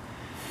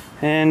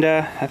 And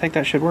I think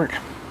that should work.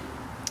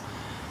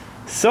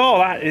 So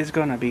that is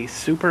going to be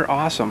super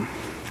awesome.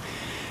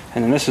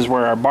 And then this is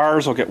where our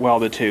bars will get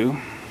welded to.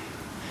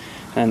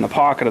 And the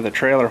pocket of the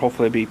trailer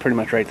hopefully be pretty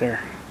much right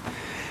there.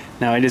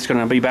 Now I'm just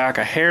going to be back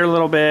a hair a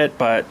little bit,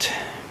 but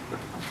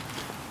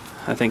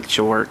I think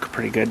she'll work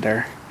pretty good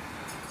there.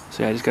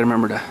 So yeah, I just got to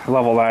remember to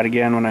level that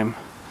again when I'm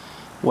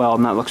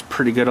welding. That looks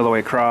pretty good all the way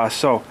across.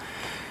 So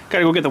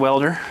gotta go get the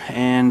welder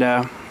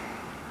and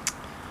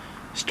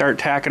start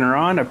tacking her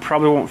on. I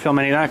probably won't film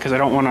any of that because I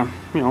don't want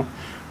to, you know,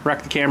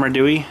 wreck the camera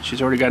Dewey.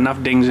 She's already got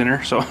enough dings in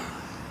her, so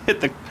hit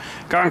the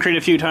concrete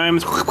a few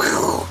times.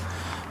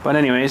 But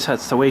anyways,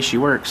 that's the way she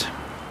works.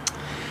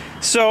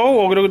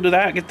 So we'll go do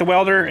that, get the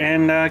welder,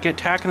 and get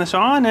tacking this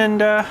on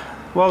and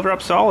weld her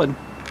up solid.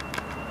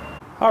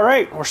 All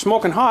right, we're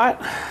smoking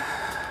hot.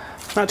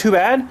 Not too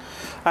bad.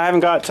 I haven't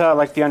got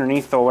like the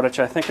underneath though, which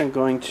I think I'm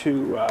going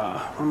to.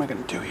 What am I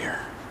going to do here?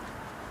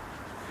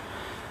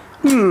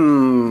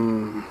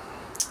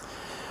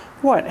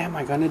 What am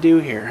I going to do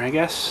here? I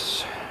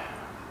guess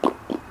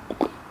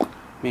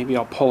maybe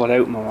I'll pull it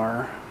out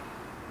more.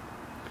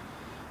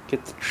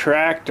 Get the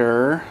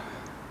tractor.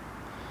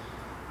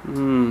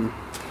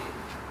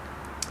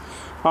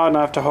 I'll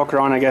have to hook her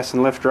on, I guess,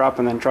 and lift her up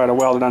and then try to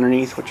weld it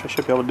underneath, which I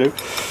should be able to do.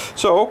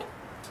 So,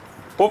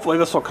 hopefully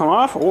this will come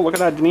off. Oh, look at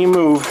that knee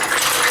move.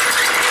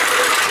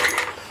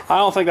 I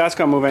don't think that's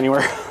going to move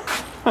anywhere.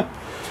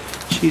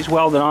 She's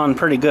welded on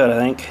pretty good, I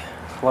think.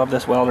 Love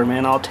this welder,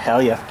 man, I'll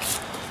tell you.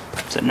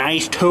 It's a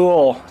nice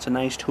tool. It's a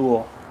nice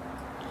tool.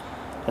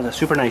 Does a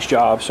super nice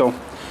job. So,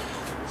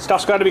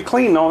 stuff's got to be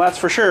clean, though, that's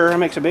for sure. It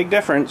makes a big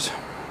difference.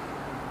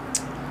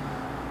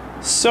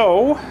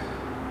 So,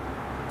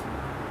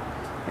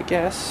 I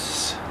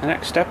guess the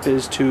next step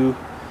is to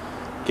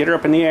get her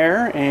up in the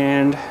air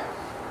and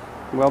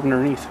weld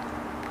underneath.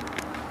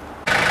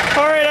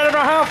 Alright, I don't know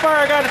how far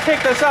I got to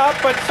take this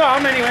up, but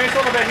some anyways, a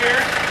little bit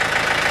here.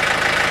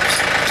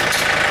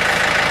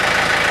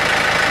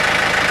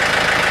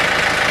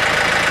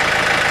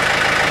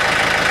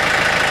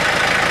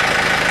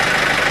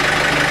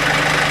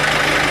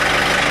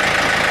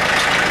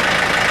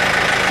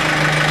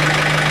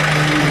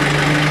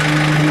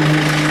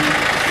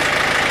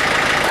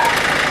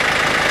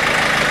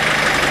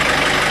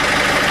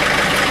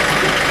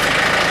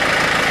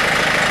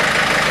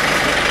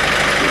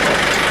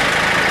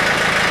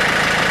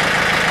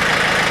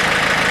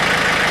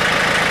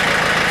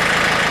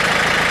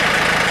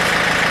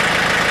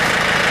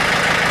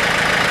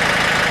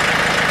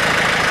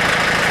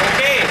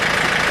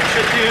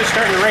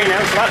 Starting to rain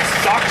out, so that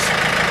sucks.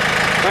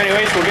 But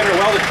anyways, we'll get her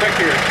welded quick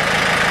here.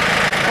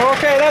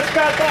 Okay, that's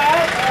got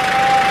that.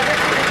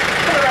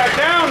 Put her back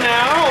down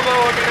now,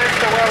 although I can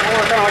extra weld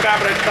more kind of like that,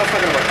 but that's not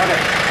going to work.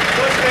 Okay,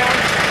 so let's down.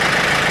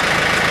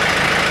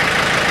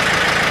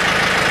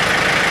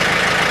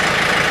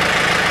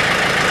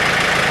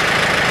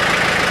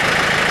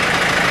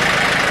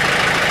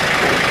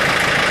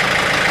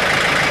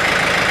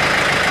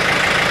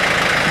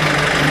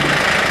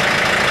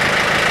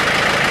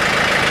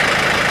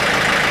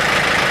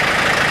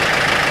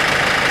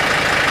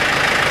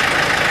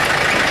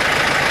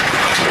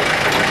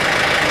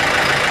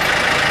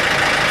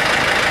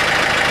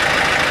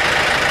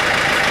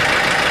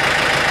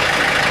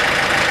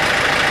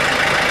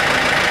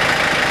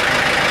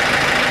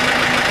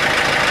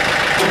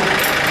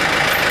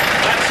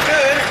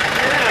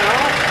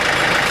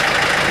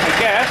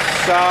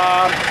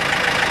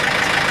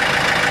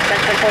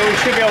 Technically we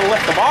should be able to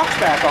lift the box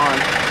back on.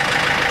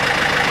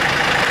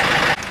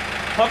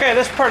 Okay,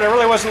 this part I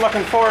really wasn't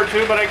looking forward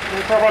to, but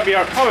it'll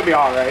probably be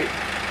alright.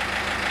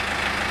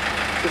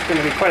 It's just going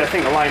to be quite a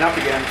thing to line up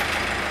again.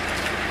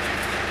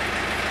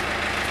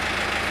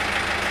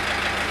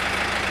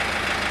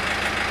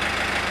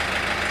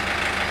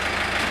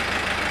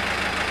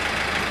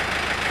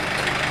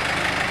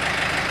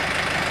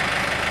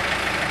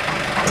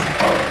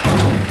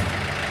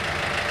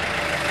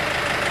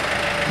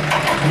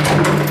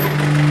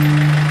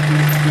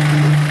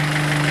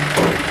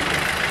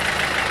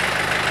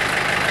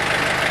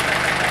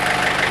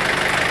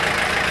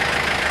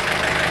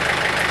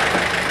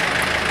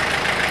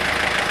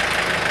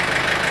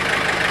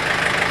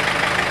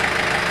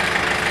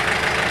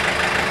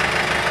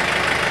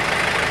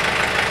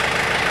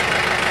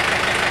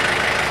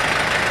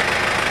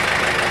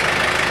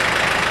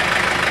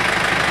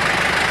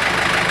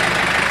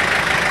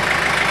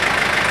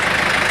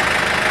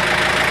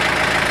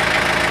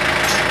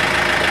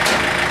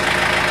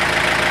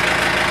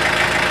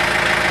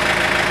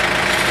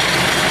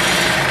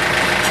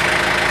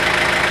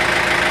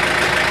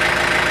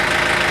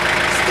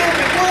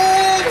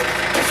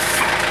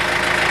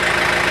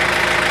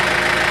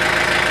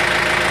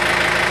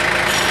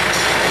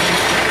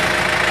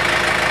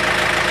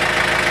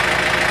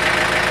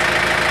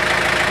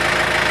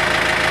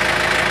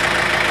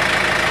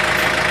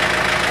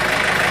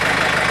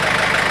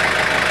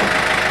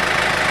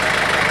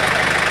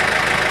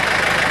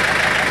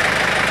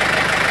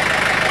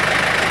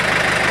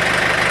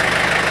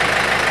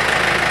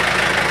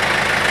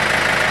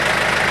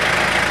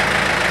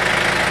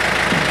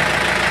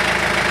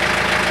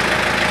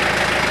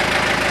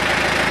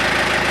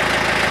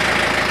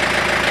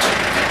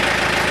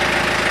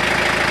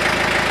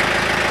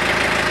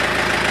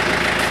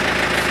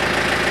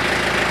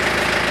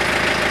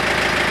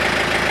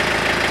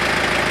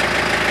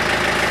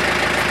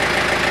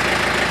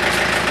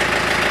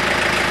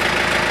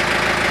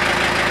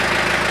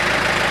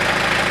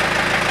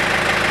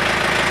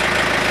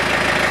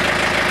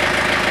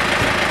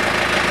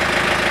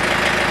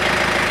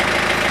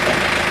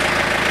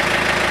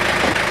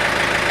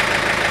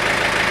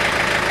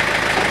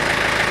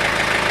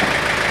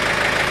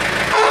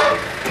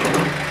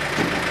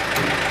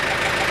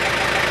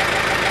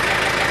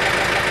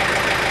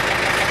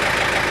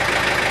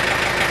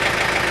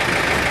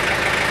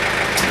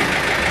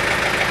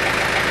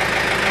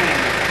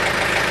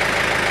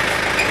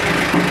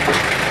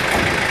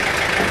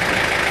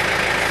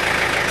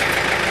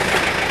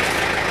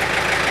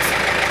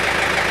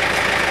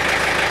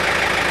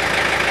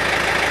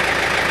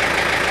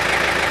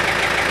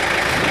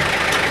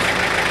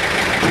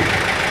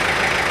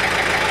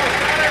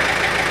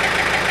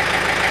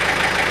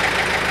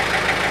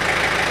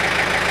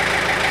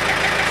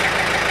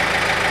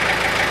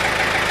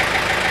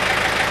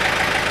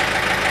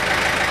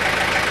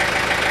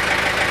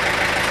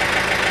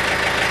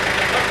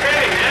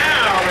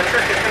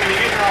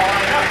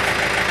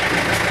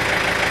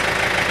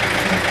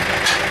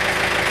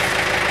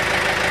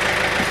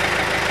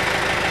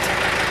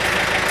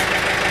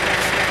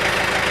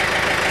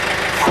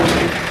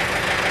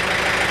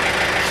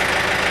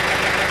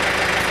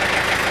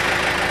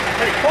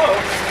 Pretty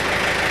close.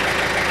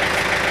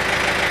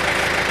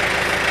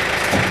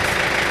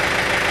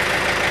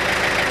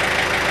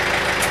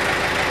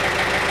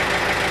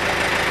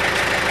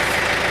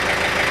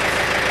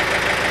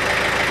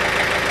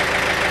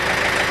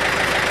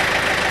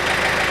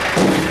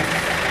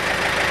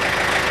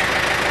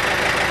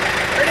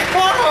 Pretty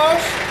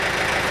close.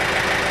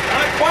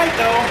 Not quite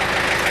though.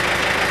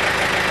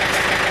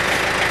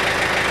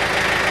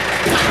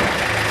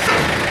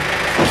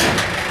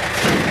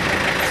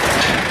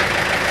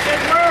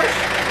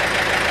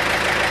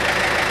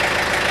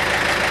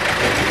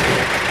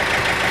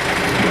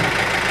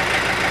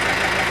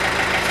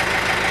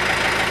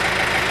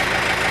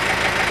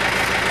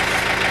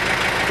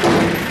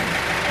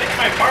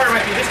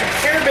 Might be just a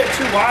hair bit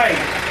too wide.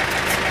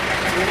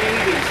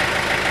 Maybe.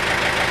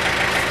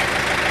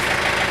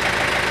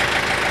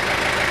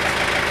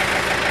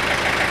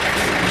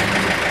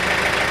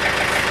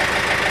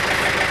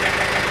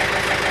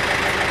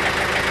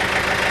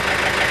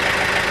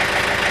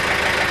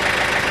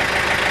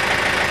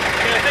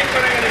 Okay, I think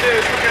what I'm going to do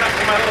is hook it up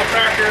to my little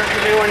tractor,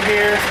 the new one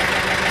here.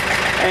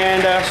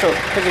 And so,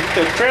 because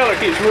the trailer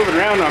keeps moving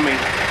around on me.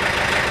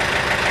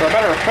 So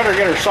I better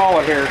get her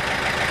solid here.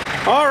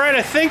 Alright,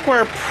 I think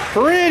we're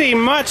pretty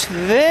much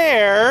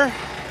there.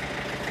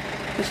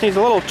 This needs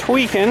a little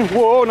tweaking.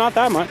 Whoa, not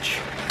that much.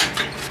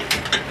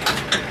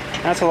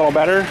 That's a little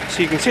better.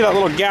 So you can see that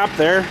little gap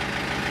there.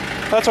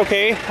 That's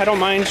okay, I don't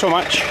mind so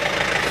much.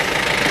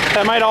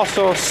 That might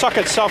also suck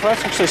itself,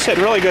 that's actually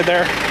sitting really good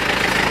there.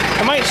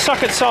 It might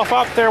suck itself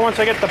up there once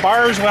I get the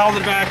bars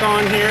welded back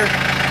on here.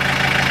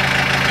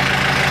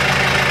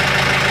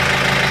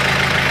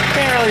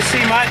 Can't really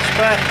see much,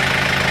 but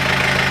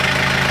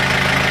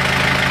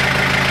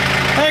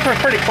I think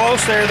we're pretty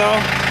close there though.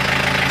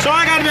 So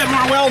I got a bit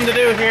more welding to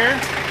do here.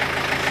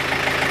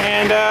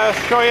 And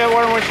show you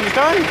when she's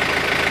done.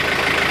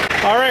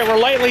 Alright, we're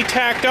lightly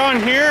tacked on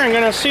here. I'm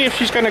going to see if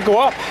she's going to go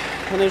up.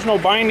 And there's no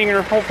binding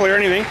or hopefully or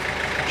anything.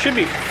 Should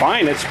be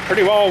fine. It's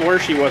pretty well where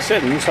she was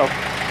sitting. So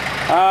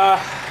I'm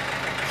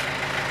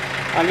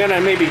going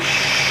to maybe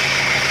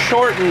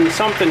shorten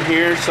something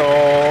here. So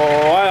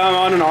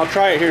I don't know. I'll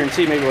try it here and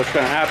see maybe what's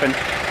going to happen.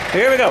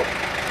 Here we go.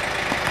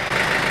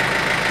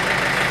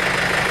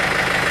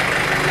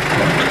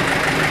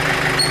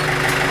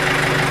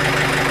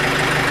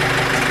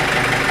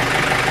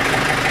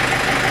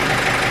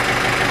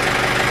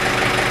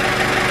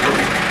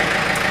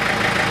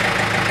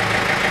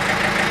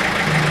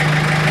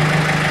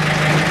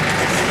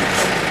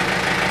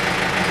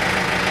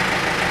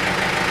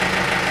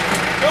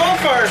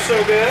 So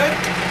good. I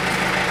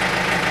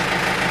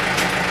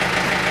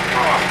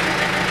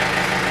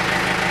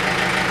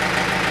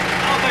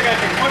don't think I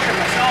can push it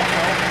myself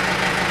though.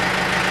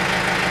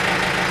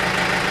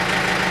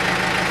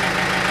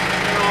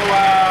 You know,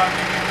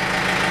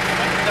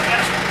 the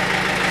best.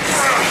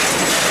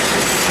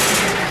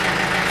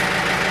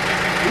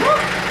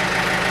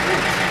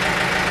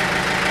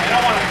 I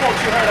don't want to pull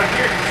too hard up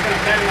here because it's going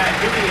to bend that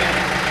duty in.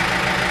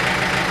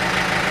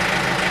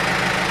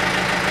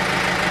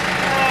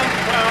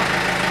 Well.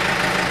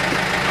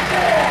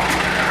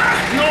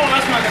 No,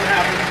 that's not going to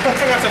happen. I'm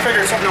going to have to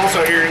figure something else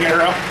out here and get her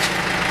up.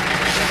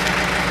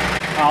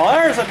 Well,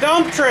 there's a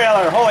dump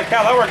trailer. Holy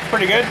cow, that worked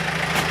pretty good.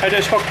 I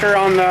just hooked her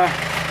on the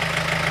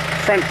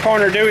front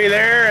corner dewey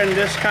there and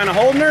just kind of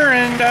holding her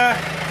and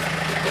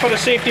put a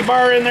safety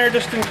bar in there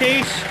just in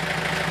case.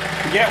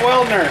 Get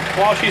welding her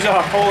while she's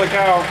up. Holy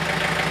cow.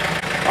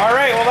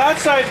 Alright, well that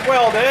side's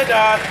welded.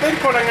 I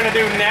think what I'm going to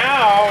do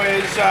now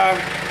is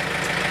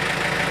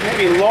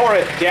maybe lower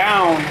it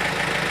down.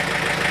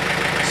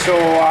 So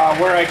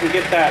where I can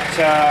get that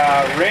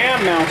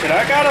ram mounted.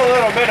 I got a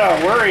little bit of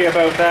worry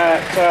about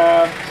that.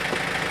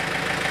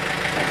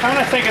 I'm kind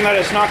of thinking that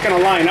it's not going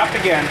to line up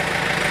again.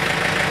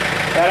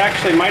 That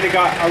actually might have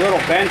got a little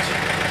bent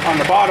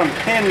on the bottom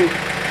pin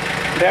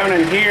down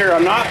in here.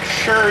 I'm not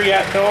sure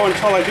yet though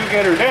until I do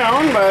get her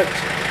down, but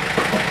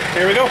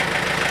here we go.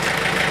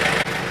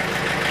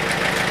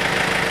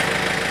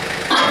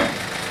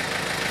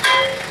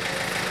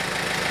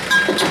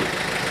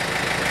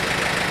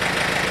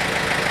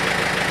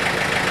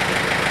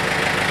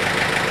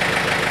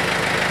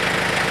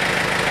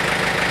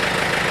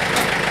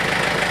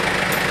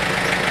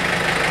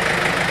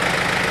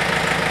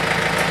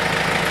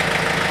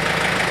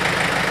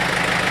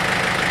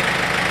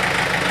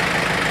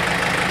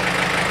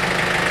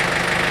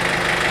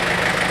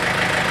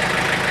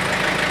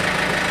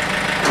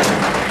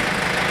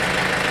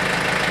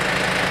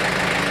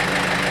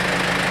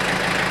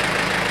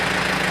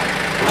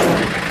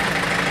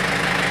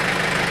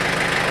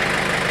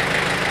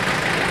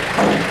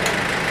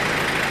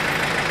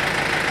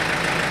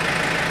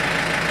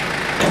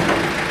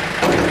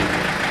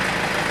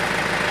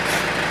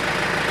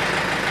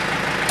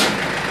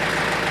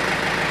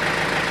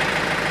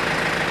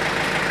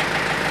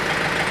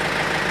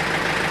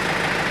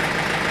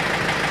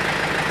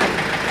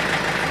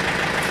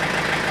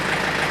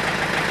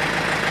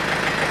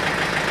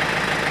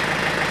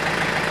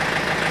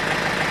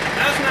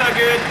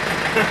 Good.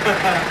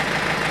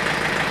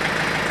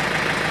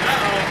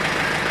 Uh-oh.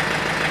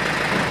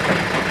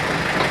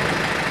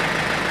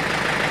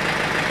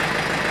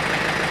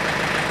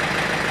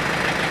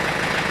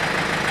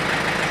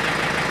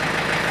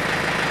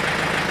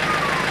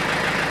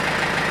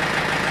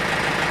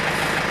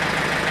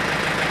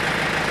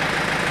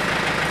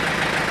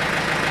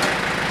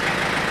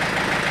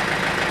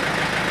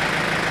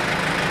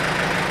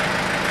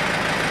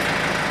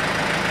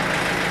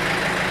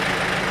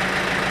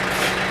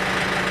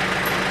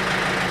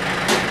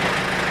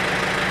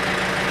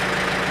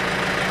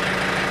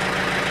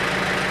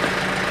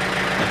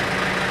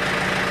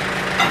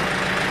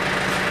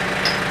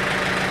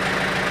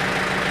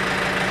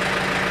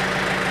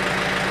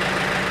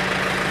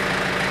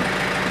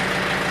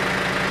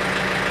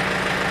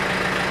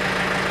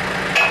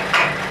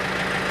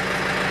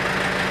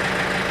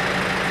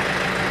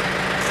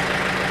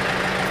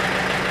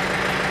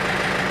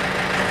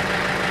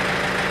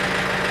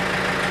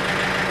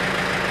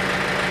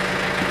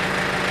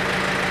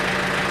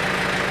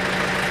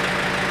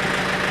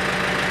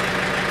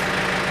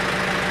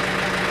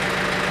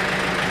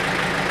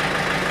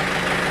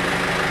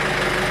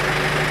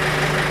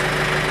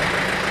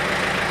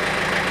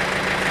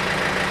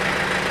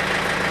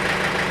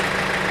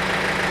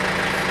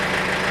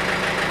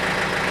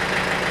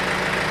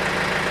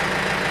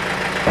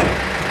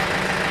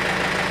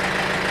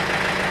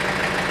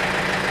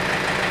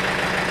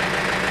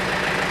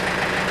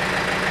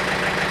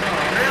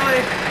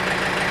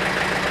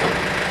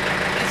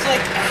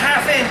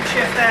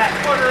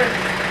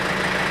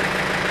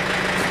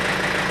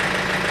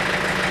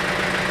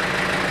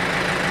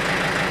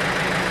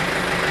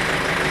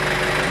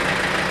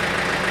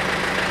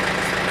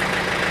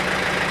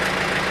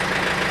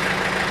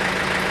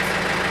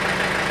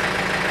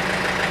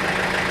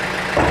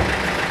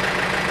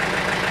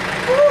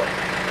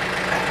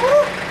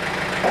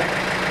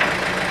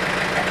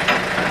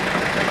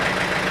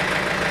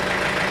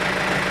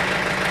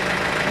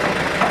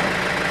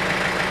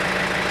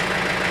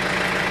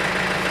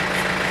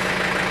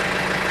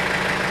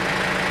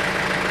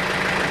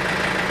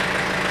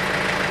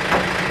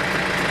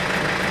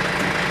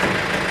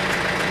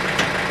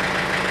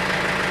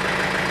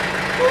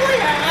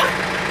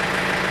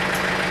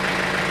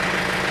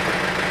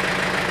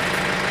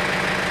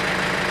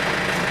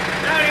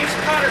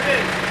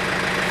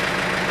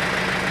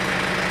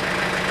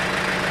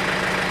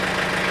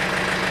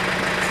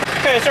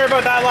 Okay, sorry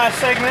about that last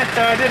segment.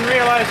 I didn't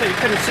realize that you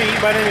couldn't see,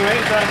 but anyways,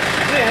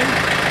 she's in.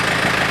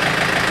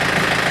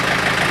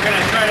 I'm gonna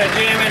try to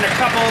jam in a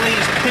couple of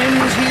these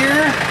pins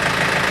here.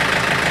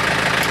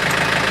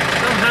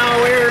 Somehow,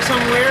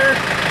 somewhere.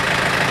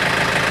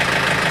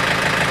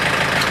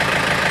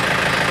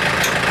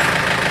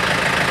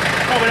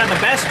 Probably not the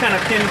best kind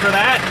of pin for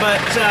that, but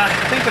I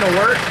think it'll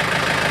work.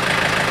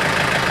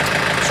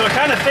 So I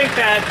kind of think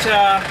that,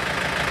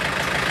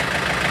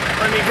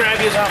 let me grab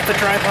these off the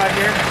tripod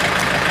here.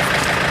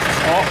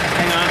 Oh,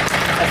 hang on.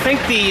 I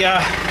think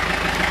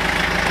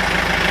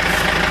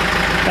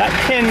that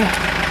pin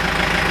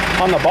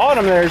on the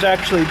bottom there is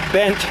actually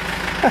bent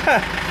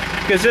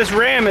because this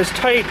ram is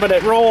tight, but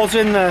it rolls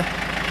in the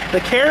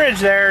carriage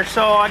there,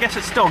 so I guess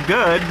it's still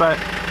good, but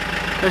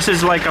this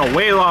is like a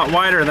way lot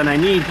wider than I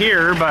need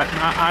here, but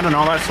I don't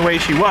know, that's the way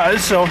she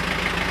was, so.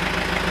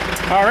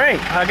 All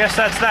right, I guess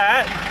that's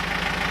that.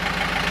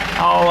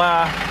 I'll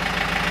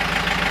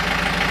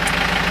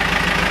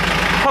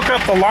hook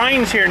up the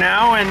lines here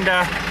now and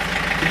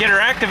get her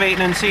activating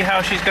and see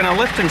how she's gonna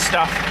lift and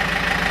stuff.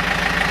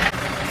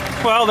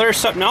 Well, there's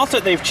something else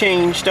that they've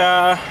changed. We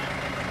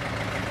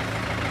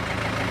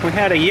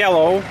had a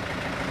yellow,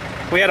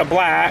 we had a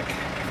black,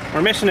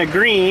 we're missing a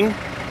green.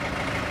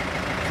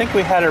 I think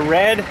we had a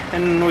red,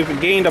 and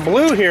we've gained a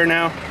blue here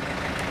now.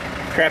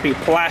 Crappy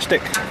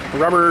plastic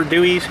rubber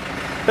dewies.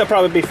 They'll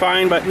probably be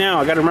fine, but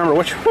now I gotta remember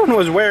which one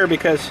was where,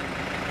 because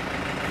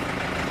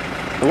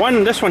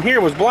this one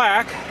here was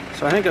black,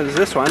 so I think it was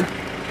this one.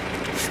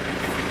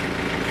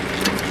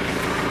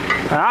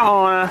 That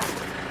one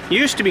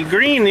used to be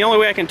green. The only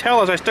way I can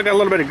tell is I still got a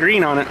little bit of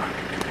green on it.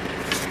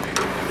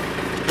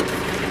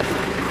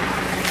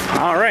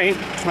 All right.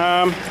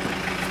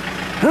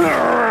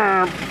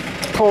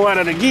 Pull that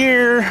out of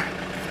gear.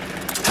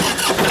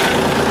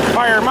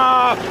 Fire them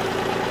up.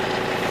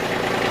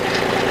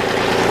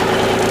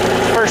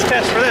 First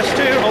test for this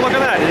too. Oh, look at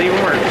that, it even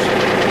works.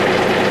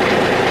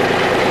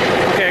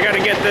 Okay, I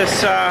gotta get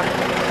this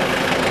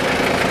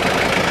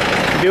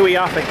Dewey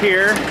off of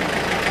here.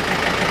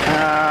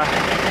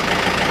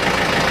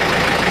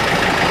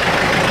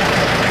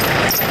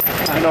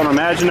 I don't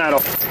imagine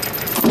that'll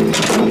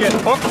get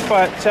hooked,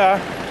 but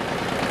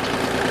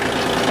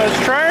let's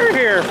try her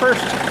here.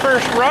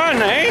 First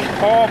run, eh?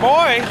 Oh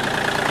boy.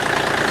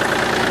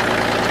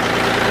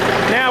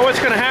 Now what's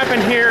going to happen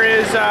here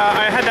is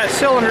I had that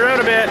cylinder out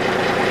a bit,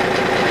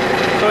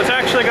 so it's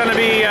actually going to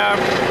be a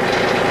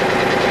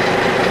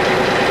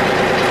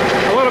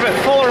little bit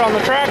fuller on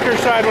the tractor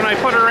side when I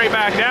put her right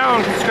back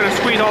down. It's going to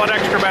squeeze all that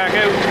extra back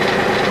out.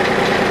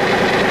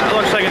 That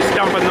looks like it's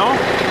dumping though.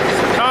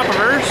 It's the top of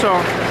her,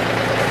 so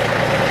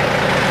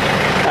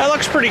that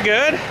looks pretty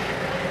good.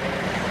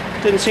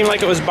 Didn't seem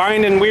like it was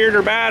binding weird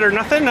or bad or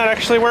nothing. That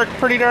actually worked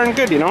pretty darn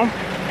good, you know.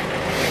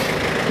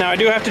 Now I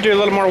do have to do a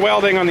little more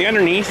welding on the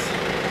underneath,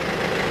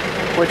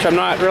 which I'm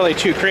not really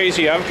too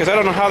crazy of, because I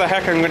don't know how the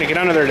heck I'm going to get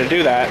under there to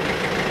do that.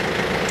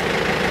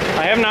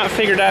 I have not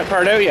figured that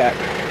part out yet.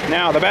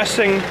 Now the best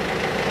thing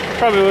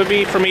probably would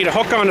be for me to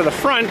hook onto the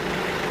front,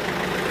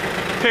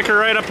 pick her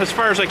right up as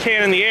far as I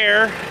can in the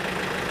air,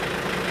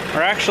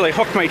 or actually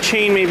hook my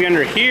chain maybe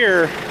under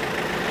here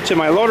to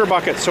my loader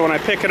bucket, so when I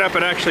pick it up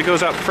it actually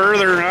goes up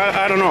further.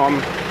 I don't know, I'm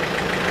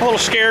a little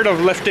scared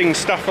of lifting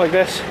stuff like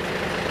this,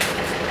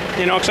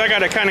 you know, because I got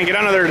to kind of get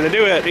under there to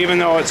do it, even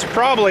though it's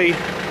probably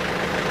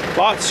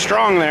lots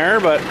strong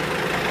there. But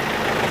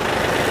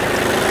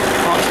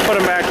let's put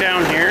them back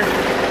down here.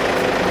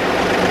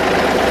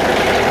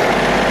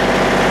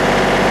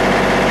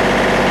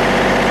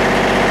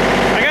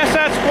 I guess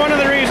that's one of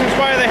the reasons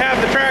why they have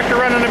the tractor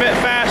running a bit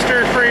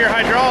faster for your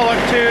hydraulic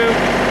too.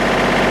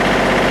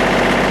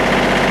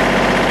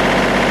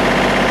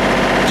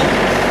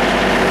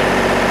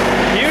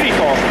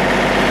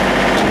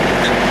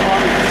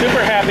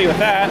 Super happy with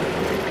that.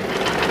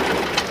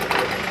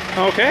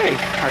 Okay,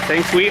 I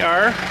think we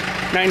are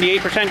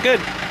 98% good.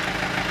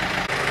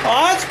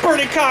 Well, that's a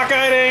pretty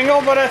cockeyed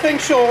angle, but I think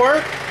she'll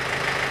work.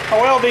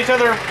 I'll weld these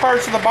other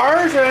parts of the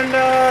bars, and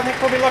I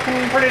think we'll be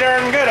looking pretty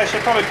darn good. I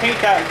should probably paint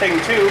that thing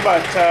too,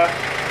 but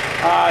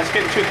it's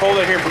getting too cold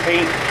out here for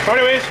paint. So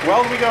anyways,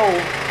 weld we go.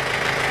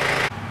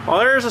 Well,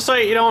 there's a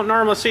sight you don't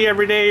normally see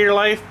every day of your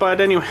life,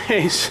 but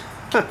anyways,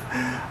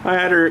 I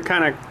had her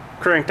kind of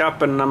cranked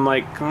up, and I'm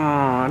like, oh,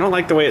 I don't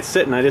like the way it's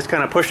sitting. I just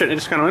kind of pushed it and it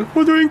just kind of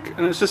went, wink,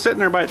 and it's just sitting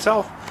there by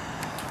itself,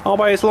 all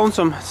by its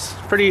lonesome. It's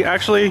pretty,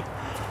 actually,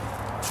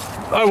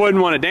 I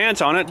wouldn't want to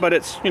dance on it, but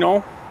it's, you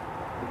know,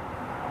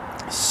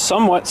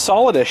 somewhat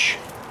solidish.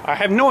 I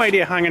have no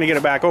idea how I'm going to get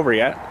it back over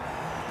yet.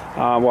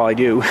 Well, I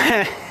do.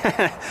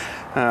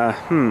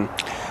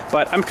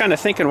 But I'm kind of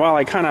thinking, while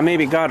I kind of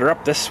maybe got her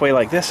up this way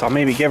like this, I'll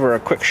maybe give her a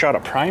quick shot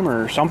of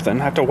primer or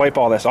something. I have to wipe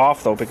all this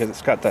off though, because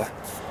it's got the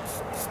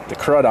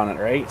crud on it,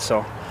 right?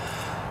 So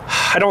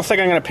I don't think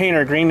I'm going to paint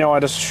her green. No,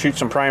 I'll just shoot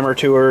some primer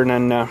to her and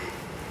then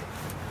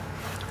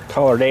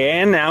call her day.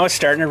 And now it's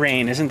starting to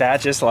rain. Isn't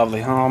that just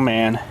lovely? Oh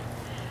man,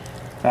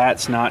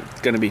 that's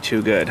not going to be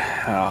too good.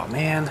 Oh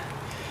man.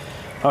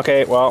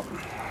 Okay, well,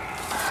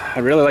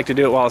 I'd really like to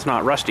do it while it's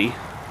not rusty.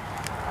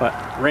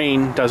 but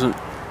rain doesn't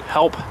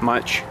help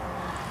much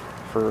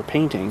for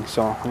painting,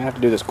 so I'm gonna have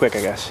to do this quick,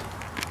 I guess.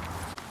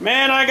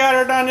 Man, I got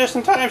her done just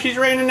in time. She's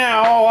raining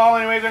now. Oh well,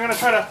 anyways, I'm gonna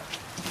try to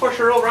push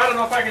her over. I don't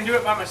know if I can do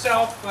it by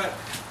myself, but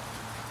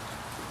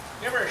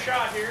give her a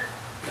shot here.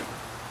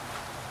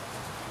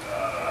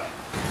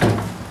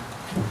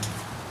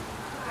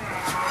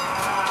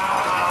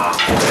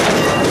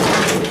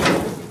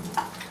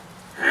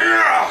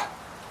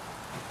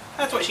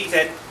 That's what she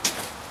said.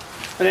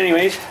 But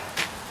anyways,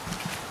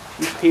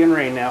 she's peeing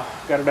rain now.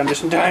 Got her done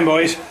just in time,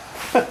 boys.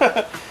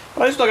 But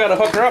I still gotta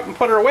hook her up and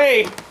put her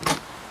away.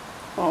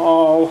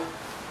 Oh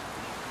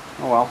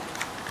well.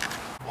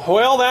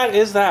 Well, that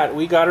is that.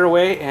 We got her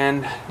away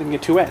and didn't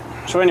get too wet.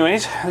 So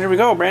anyways, there we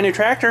go. Brand new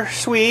tractor.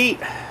 Sweet.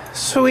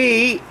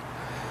 Sweet.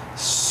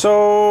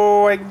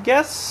 So I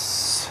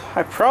guess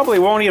I probably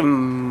won't even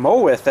mow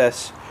with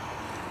this.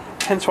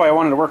 Hence why I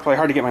wanted to work really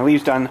hard to get my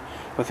leaves done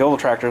with the old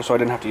tractor so I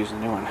didn't have to use the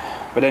new one.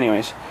 But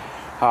anyways,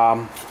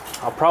 I'll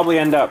probably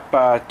end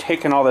up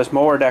taking all this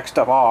mower deck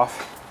stuff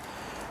off.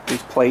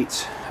 These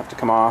plates have to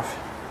come off.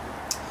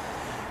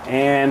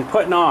 And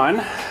putting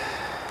on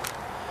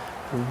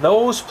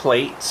those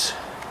plates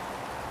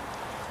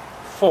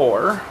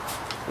for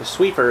the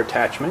sweeper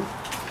attachment.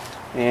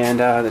 And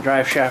the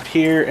drive shaft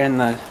here, and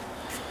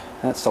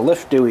that's the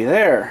lift dewey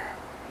there.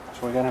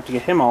 So we're gonna have to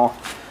get him all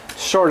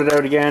sorted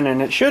out again,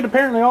 and it should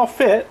apparently all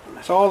fit.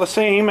 It's all the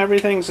same,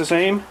 everything's the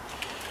same,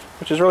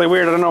 which is really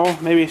weird. I don't know,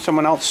 maybe some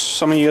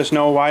of you guys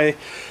know why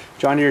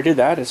John Deere did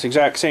that. It's the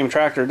exact same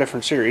tractor,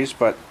 different series,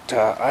 but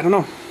I don't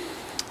know.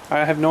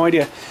 I have no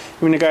idea.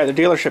 Even the guy at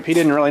the dealership, he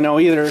didn't really know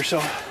either,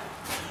 so.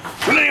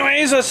 But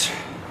anyways, let's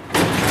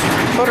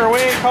put her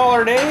away, call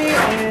her a day,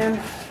 and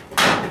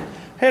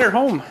head her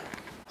home.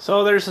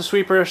 So there's the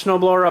sweeper,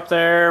 snowblower up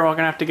there. We're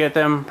gonna have to get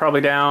them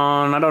probably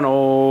down, I don't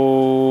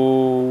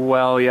know,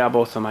 well, yeah,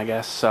 both of them, I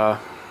guess.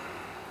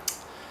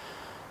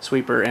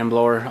 Sweeper and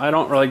blower. I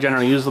don't really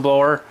generally use the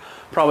blower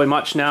probably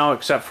much now,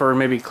 except for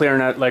maybe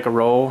clearing out like a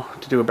row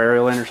to do a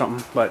burial in or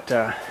something. But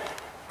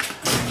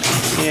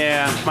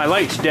yeah, my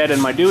light's dead in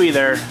my dewey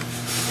there.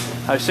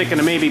 I was thinking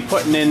of maybe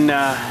putting in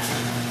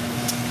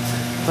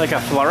like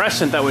a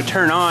fluorescent that would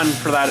turn on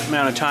for that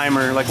amount of time,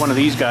 or like one of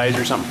these guys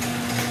or something.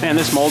 Man,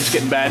 this mold's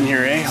getting bad in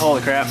here, eh?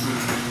 Holy crap.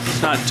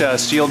 It's not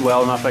sealed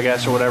well enough, I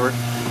guess, or whatever.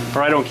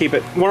 Or I don't keep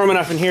it warm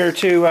enough in here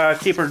to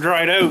keep her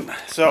dried out.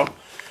 So,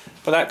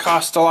 but that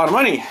costs a lot of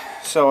money.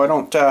 So I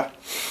don't, I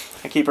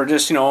keep her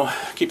just, you know,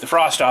 keep the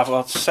frost off.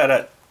 Well, it's set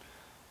at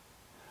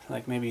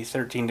like maybe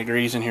 13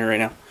 degrees in here right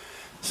now.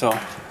 So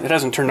it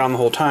hasn't turned on the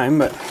whole time,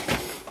 but.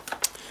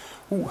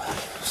 Ooh.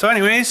 So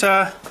anyways,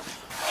 smells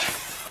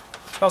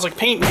like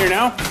paint in here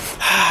now.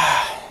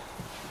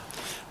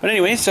 But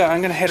anyways,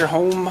 I'm gonna head her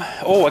home.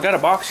 Oh, I got a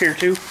box here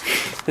too.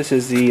 This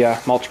is the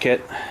mulch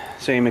kit.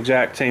 Same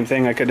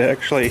thing. I could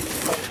actually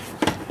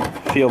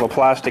feel the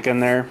plastic in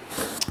there.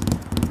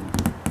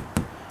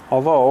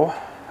 Although,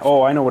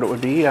 oh, I know what it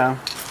would be. I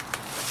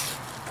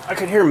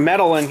could hear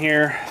metal in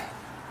here.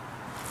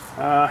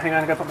 Hang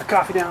on, I gotta put my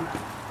coffee down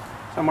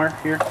somewhere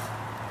here.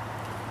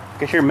 I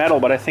could hear metal,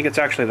 but I think it's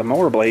actually the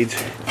mower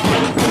blades.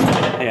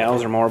 Yeah,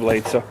 those are mower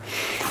blades. So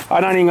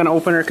I'm not even gonna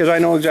open her because I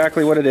know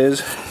exactly what it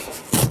is.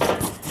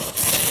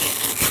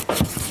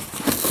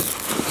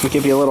 I'll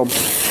give you a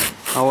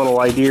little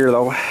idea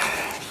though.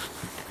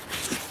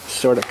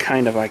 Sort of,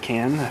 kind of, if I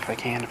can.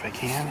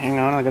 Hang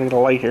on, I gotta get a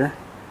light here.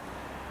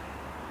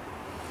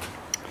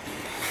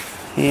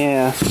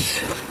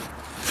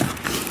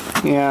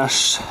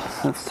 Yes,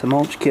 that's the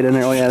mulch kit in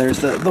there. Oh yeah, there's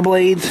the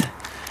blades.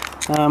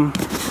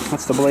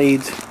 That's the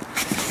blades.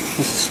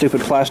 This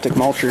stupid plastic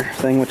mulcher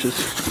thing, which is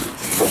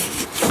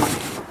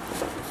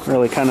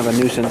really kind of a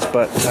nuisance,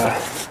 but I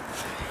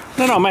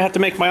don't know, I might have to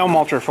make my own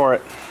mulcher for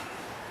it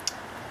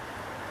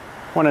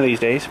one of these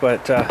days.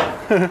 But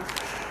I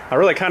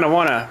really kind of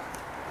want to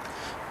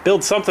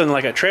build something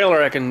like a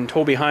trailer I can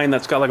tow behind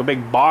that's got like a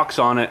big box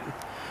on it,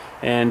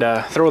 and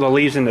throw the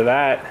leaves into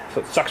that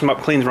so it sucks them up,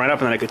 cleans them right up,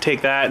 and then I could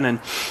take that and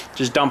then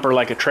just dump her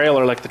like a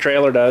trailer, like the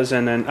trailer does.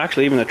 And then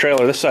actually even the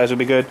trailer this size would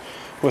be good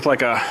with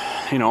like a,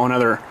 you know,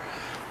 another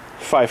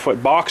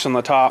 5-foot box on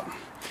the top. You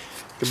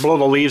could blow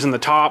the leaves in the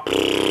top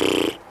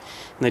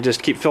and they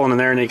just keep filling in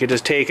there, and you could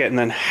just take it and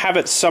then have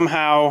it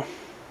somehow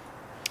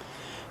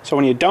so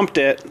when you dumped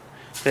it,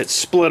 it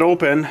split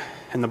open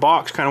and the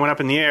box kind of went up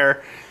in the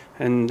air,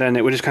 and then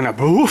it would just kind of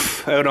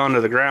poof out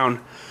onto the ground.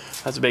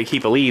 That's a big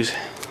heap of leaves,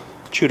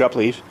 chewed up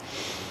leaves.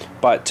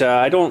 But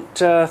I don't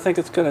think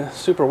it's gonna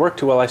super work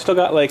too well. I still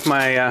got like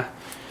my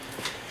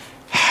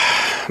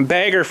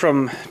bagger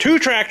from 2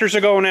 tractors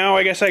ago now,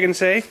 I guess I can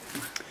say.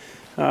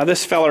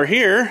 This feller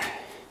here,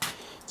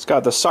 it's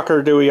got the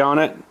sucker dewey on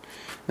it.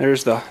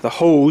 There's the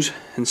hose,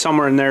 and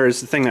somewhere in there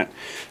is the thing that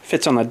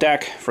fits on the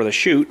deck for the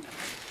chute.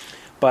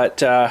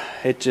 But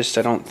it just,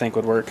 I don't think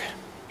would work.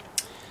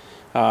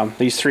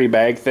 These 3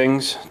 bag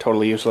things,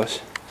 totally useless.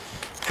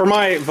 For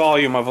my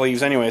volume of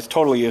leaves anyway, it's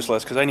totally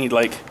useless, because I need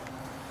like,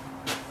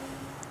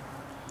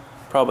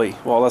 probably,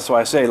 well, that's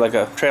why I say like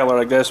a trailer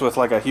like this with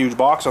like a huge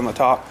box on the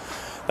top.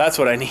 That's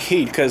what I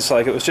need, because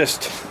like it was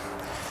just,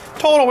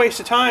 total waste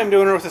of time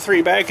doing it with a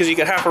 3 bag because you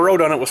get half a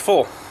road on it was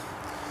full.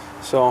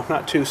 So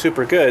not too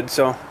super good.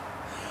 So,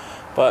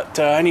 but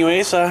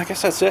anyways, I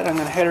guess that's it. I'm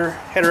gonna head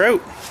her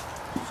out.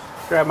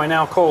 Grab my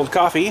now cold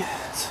coffee.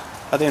 It's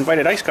the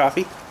invited iced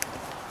coffee,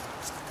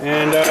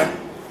 and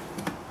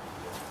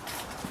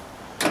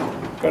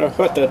gotta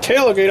put the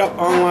tailgate up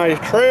on my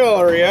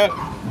trailer yet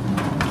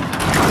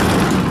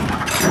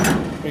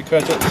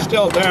because it's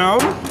still down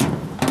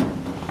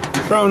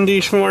from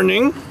this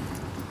morning.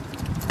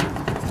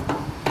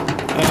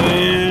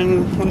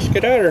 And let's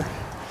get at her.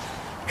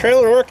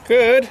 Trailer worked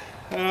good.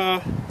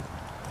 A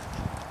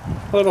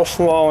little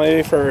small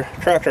maybe for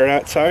a tractor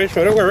that size,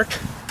 but it worked.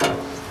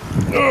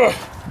 Ugh.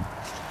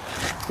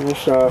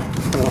 This, I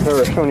don't know if I've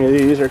ever shown you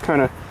these. They're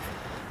kind of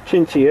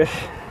chintzy-ish,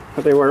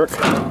 but they work.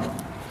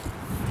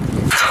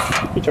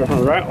 These are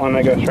from that one,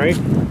 I guess, right?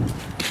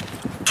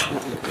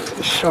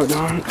 So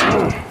darn.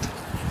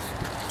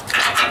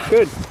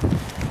 Good.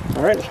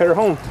 Alright, let's head her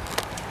home.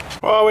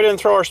 Well, we didn't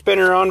throw our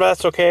spinner on, but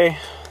that's okay.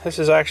 This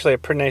is actually a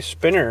pretty nice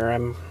spinner.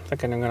 I'm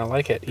thinking I'm going to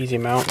like it. Easy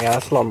mount. Yeah,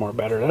 that's a lot more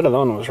better. That other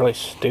one was really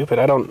stupid.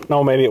 I don't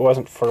know. Maybe it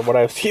wasn't for what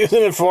I was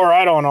using it for.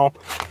 I don't know.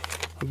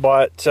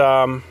 But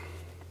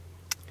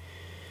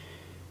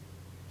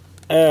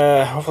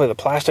hopefully the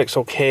plastic's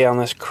okay on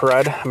this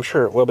crud. I'm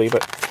sure it will be,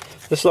 but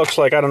this looks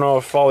like, I don't know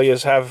if all of you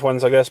have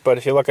ones like this, but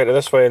if you look at it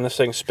this way and this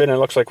thing's spinning, it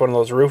looks like one of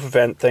those roof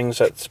vent things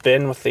that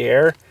spin with the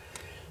air.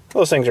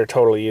 Those things are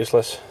totally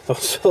useless.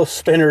 Those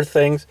spinner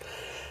things.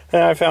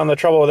 And I found the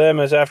trouble with them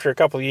is after a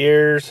couple of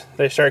years,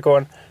 they start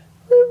going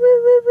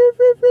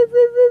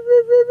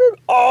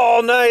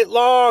all night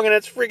long, and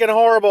it's freaking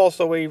horrible,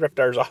 so we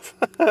ripped ours off.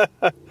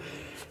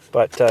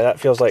 But that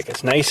feels like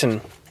it's nice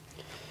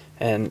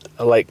and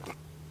like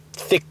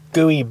thick,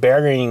 gooey,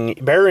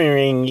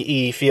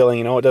 bearing-y feeling,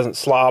 you know. It doesn't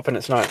slop and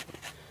it's not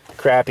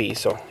crappy,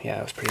 so yeah,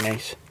 it was pretty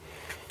nice.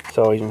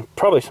 So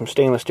probably some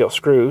stainless steel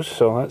screws,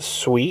 so that's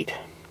sweet.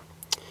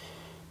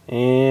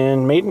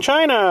 And made in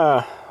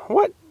China.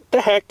 What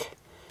the heck?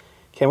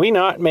 Can we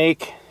not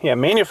make, yeah,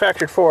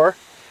 manufactured for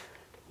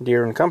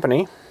Deere &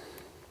 Company,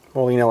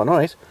 Moline,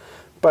 Illinois,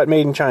 but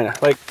made in China.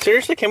 Like,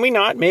 seriously, can we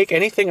not make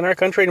anything in our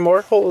country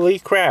anymore? Holy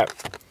crap.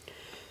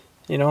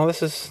 You know,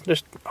 this is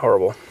just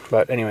horrible.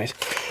 But anyways,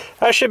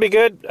 that should be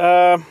good.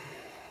 You're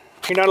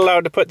not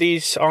allowed to put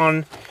these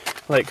on,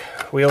 like,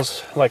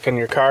 wheels, like in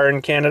your car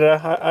in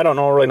Canada. I don't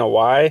really know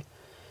why.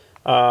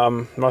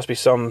 Must be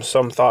some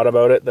thought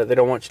about it that they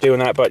don't want you doing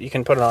that, but you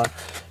can put it on,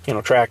 you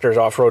know, tractors,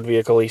 off-road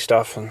vehicle-y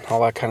stuff, and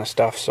all that kind of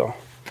stuff. So,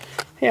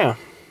 yeah,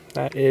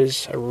 that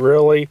is a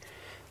really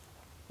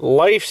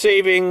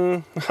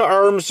life-saving,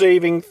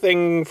 arm-saving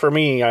thing for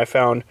me, I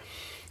found.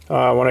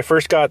 When I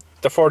first got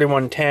the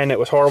 4110, it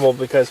was horrible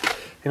because,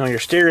 you know, your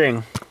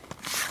steering,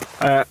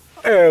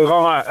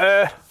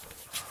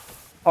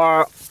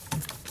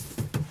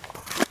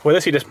 with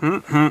this, you just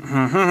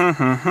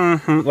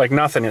like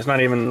nothing. It's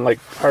not even like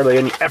hardly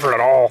any effort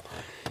at all.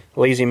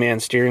 Lazy man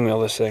steering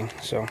wheel, this thing.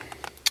 So,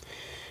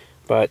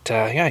 but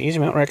yeah, easy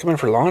mount recommend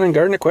for lawn and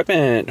garden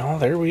equipment. Oh,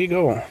 there we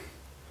go.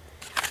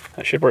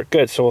 That should work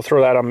good. So we'll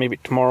throw that on maybe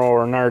tomorrow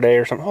or another day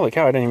or something. Holy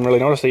cow! I didn't even really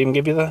notice they even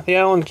give you the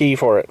Allen key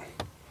for it.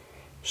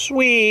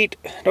 Sweet.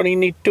 Don't even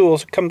need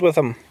tools. It comes with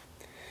them.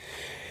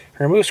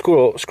 Remove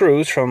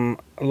screws from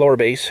lower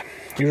base.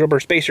 Use rubber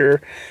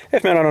spacer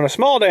if mounted on a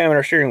small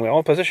diameter steering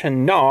wheel.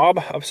 Position knob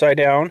upside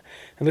down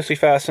and loosely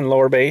fasten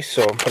lower base.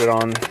 So put it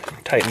on,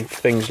 tighten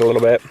things a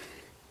little bit.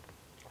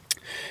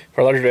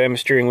 For larger diameter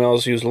steering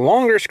wheels, use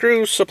longer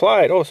screws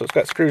supplied. Oh, so it's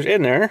got screws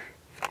in there.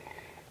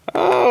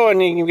 Oh,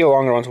 and you can get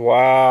longer ones.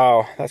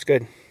 Wow, that's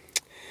good.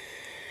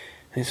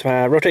 This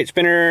rotate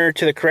spinner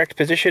to the correct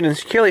position and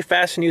securely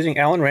fasten using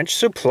Allen wrench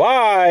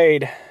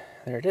supplied.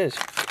 There it is.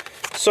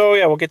 So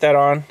yeah, we'll get that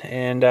on.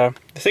 And the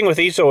thing with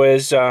these though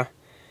is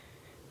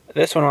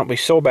this one won't be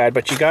so bad,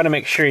 but you got to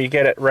make sure you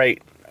get it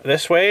right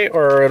this way,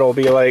 or it'll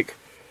be like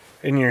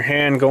in your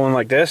hand going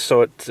like this.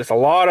 So it's a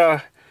lot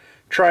of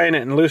trying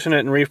it and loosening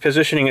it and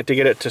repositioning it to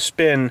get it to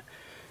spin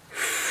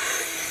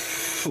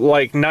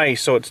like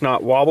nice, so it's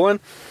not wobbling.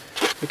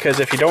 Because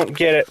if you don't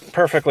get it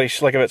perfectly,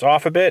 like if it's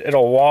off a bit,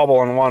 it'll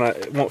wobble and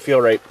it won't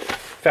feel right.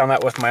 Found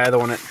that with my other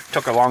one. It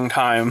took a long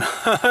time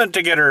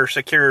to get her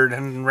secured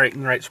and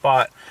in the right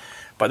spot.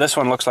 But this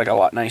one looks like a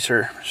lot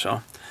nicer.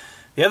 So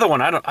the other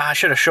one, I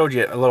should have showed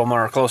you a little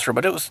more closer,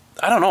 but it was,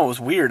 I don't know, it was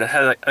weird. It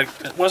had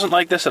it wasn't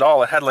like this at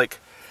all. It had like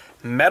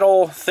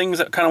metal things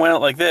that kind of went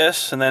out like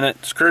this, and then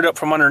it screwed up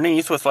from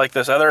underneath with like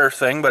this other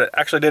thing, but it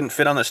actually didn't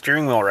fit on the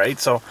steering wheel right.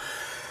 So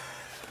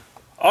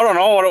I don't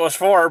know what it was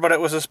for, but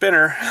it was a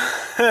spinner.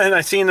 And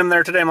I seen them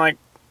there today. I'm like,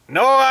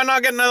 no, I'm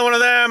not getting another one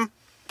of them.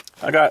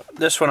 I got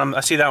this one.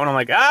 I see that one. I'm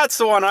like, that's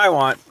the one I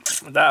want.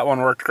 That one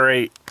worked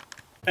great.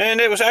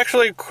 And it was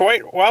actually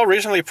quite well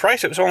reasonably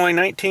priced. It was only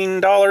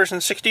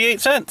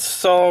 $19.68,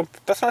 so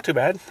that's not too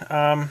bad.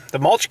 The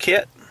mulch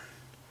kit,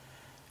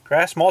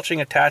 grass mulching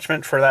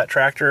attachment for that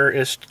tractor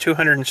is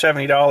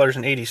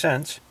 $270.80.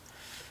 So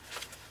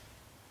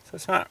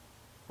it's not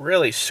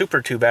really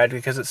super too bad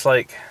because it's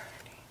like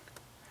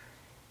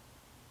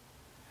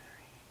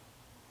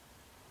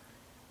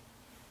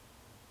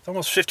It's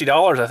almost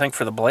 $50, I think,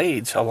 for the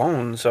blades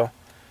alone, so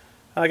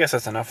I guess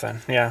that's enough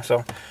then. Yeah,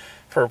 so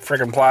for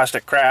friggin'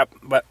 plastic crap.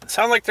 But it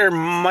sounds like there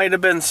might have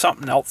been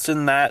something else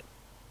in that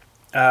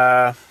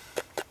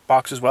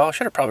box as well. I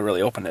should have probably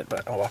really opened it,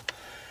 but oh well.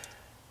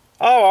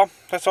 Oh well,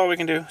 that's all we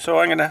can do. So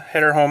I'm gonna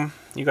head her home.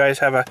 You guys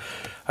have a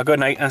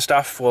good night and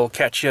stuff. We'll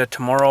catch you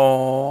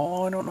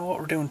tomorrow. I don't know what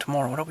we're doing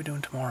tomorrow. What are we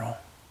doing tomorrow?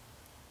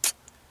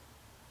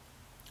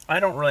 I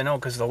don't really know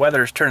because the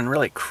weather's turning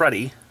really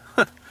cruddy.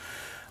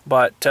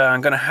 But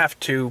I'm gonna have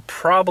to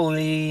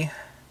probably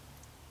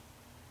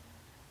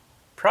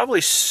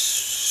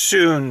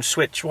soon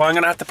switch. Well, I'm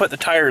gonna have to put the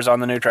tires on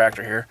the new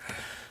tractor here,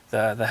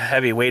 the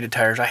heavy weighted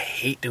tires. I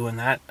hate doing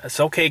that. It's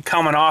okay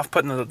coming off,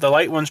 putting the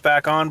light ones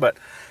back on, but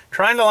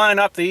trying to line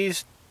up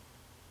these.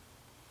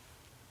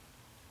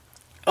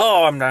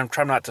 Oh, I'm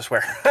trying not to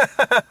swear.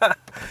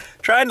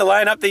 Trying to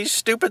line up these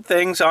stupid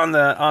things on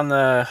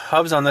the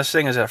hubs on this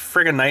thing is a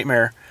friggin'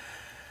 nightmare.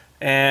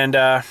 And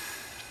I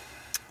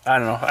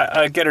don't know.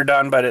 I get her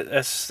done, but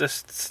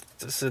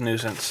it's a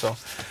nuisance. So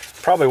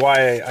probably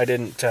why I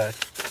didn't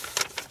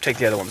take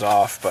the other ones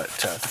off. But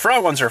the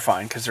front ones are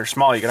fine because they're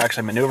small. You can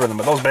actually maneuver them.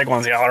 But those big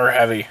ones, yeah, are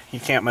heavy. You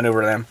can't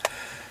maneuver them.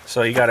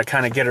 So you got to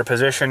kind of get her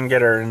positioned,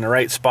 get her in the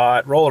right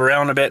spot, roll it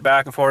around a bit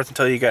back and forth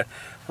until you get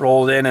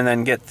rolled in, and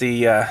then get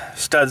the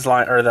studs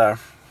line or the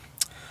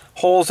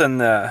holes in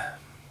the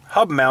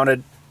hub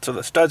mounted so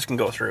the studs can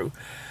go through.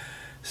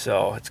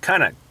 So it's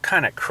kind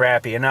of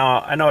crappy. And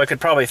now I know I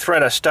could probably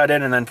thread a stud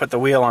in and then put the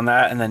wheel on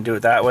that and then do it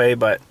that way,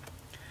 but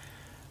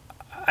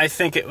I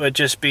think it would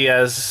just be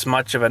as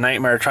much of a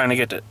nightmare trying to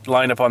get it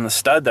lined up on the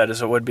stud that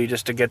as it would be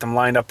just to get them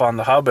lined up on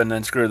the hub and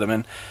then screw them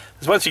in.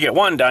 Because once you get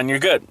one done, you're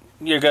good.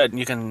 You're good.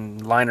 You can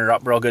line her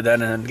up real good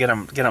then and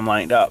then get them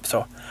lined up.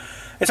 So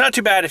it's not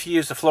too bad if you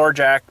use the floor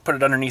jack, put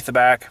it underneath the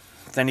back.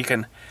 Then you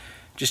can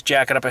just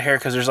jack it up a hair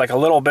because there's like a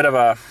little bit of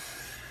a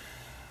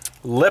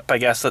lip, I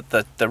guess,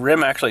 that the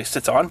rim actually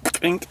sits on.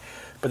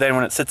 But then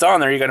when it sits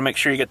on there, you got to make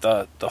sure you get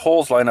the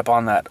holes lined up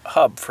on that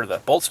hub for the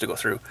bolts to go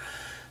through.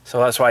 So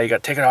that's why you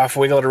got to take it off,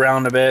 wiggle it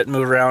around a bit,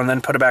 move it around,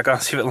 then put it back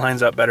on, see if it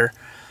lines up better.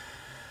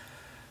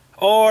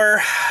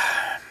 Or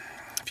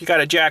if you got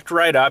it jacked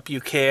right up,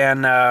 you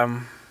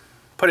can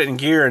put it in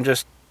gear and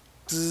just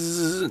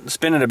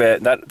spin it a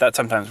bit. That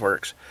sometimes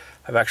works.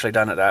 I've actually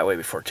done it that way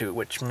before too,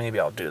 which maybe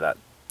I'll do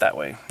that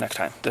way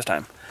this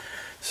time.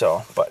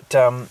 So, but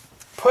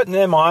putting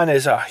them on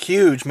is a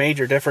huge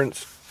major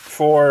difference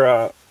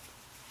for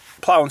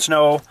plowing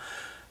snow,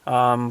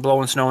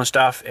 blowing snow and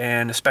stuff,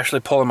 and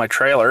especially pulling my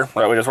trailer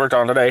that we just worked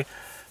on today,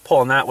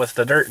 pulling that with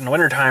the dirt in the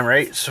wintertime,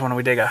 right? So when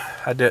we dig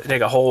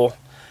a hole,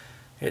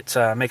 it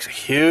makes a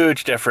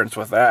huge difference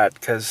with that,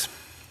 because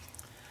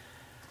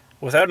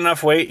without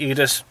enough weight,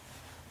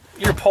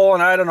 you're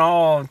pulling, I don't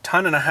know, a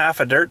ton and a half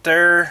of dirt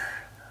there,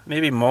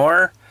 maybe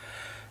more.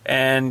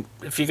 And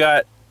if you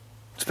got,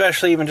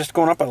 especially even just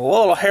going up a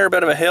little hair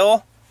bit of a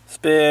hill,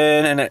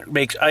 spin, and it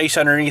makes ice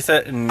underneath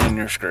it, and then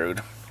you're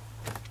screwed.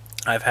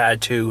 I've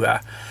had to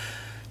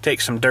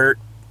take some dirt,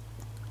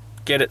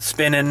 get it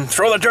spinning,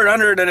 throw the dirt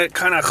under it, and it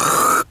kind of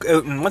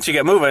out, and once you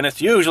get moving,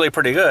 it's usually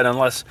pretty good,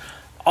 unless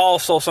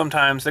also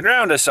sometimes the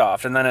ground is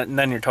soft, and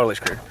then you're totally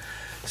screwed.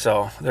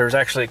 So there was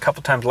actually a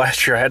couple times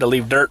last year I had to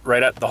leave dirt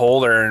right at the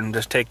holder and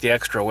just take the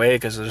extra way,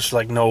 because there's just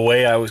like no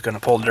way I was going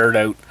to pull dirt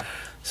out.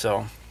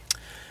 So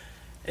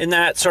in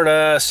that sort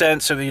of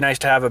sense, it would be nice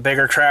to have a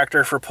bigger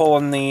tractor for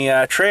pulling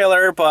the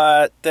trailer,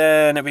 but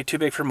then it'd be too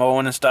big for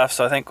mowing and stuff.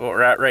 So I think what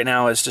we're at right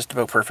now is just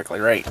about perfectly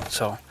right.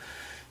 So it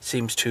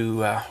seems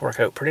to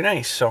work out pretty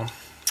nice. So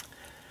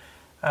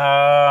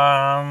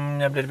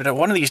one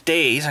of these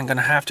days I'm going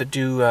to have to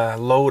do a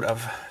load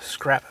of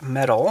scrap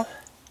metal.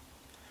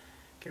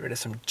 Get rid of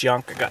some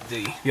junk. I got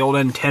the old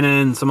antenna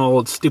and some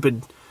old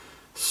stupid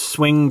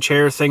swing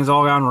chair things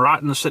all gone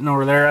rotten sitting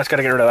over there. I just got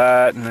to get rid of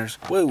that. And there's,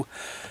 woo,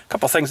 a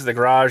couple things at the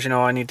garage, you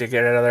know, I need to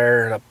get out of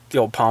there. The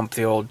old pump,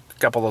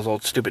 couple of those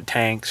old stupid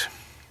tanks.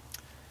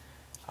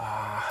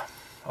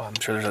 I'm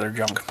sure there's other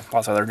junk,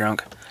 lots of other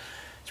junk.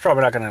 It's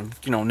probably not going to,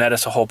 you know, net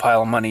us a whole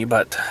pile of money,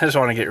 but I just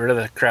want to get rid of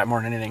the crap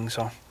more than anything.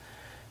 So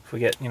if we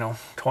get, you know,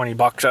 20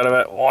 bucks out of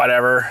it,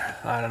 whatever,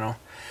 I don't know.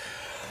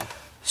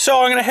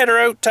 So I'm going to head her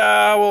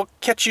out. We'll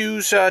catch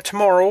you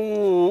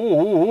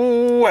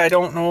tomorrow. I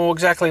don't know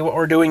exactly what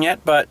we're doing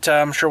yet, but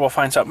I'm sure we'll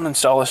find something,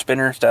 install a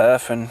spinner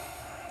stuff and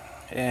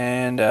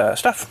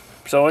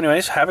stuff. So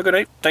anyways, have a good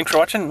night. Thanks for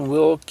watching.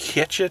 We'll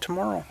catch you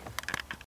tomorrow.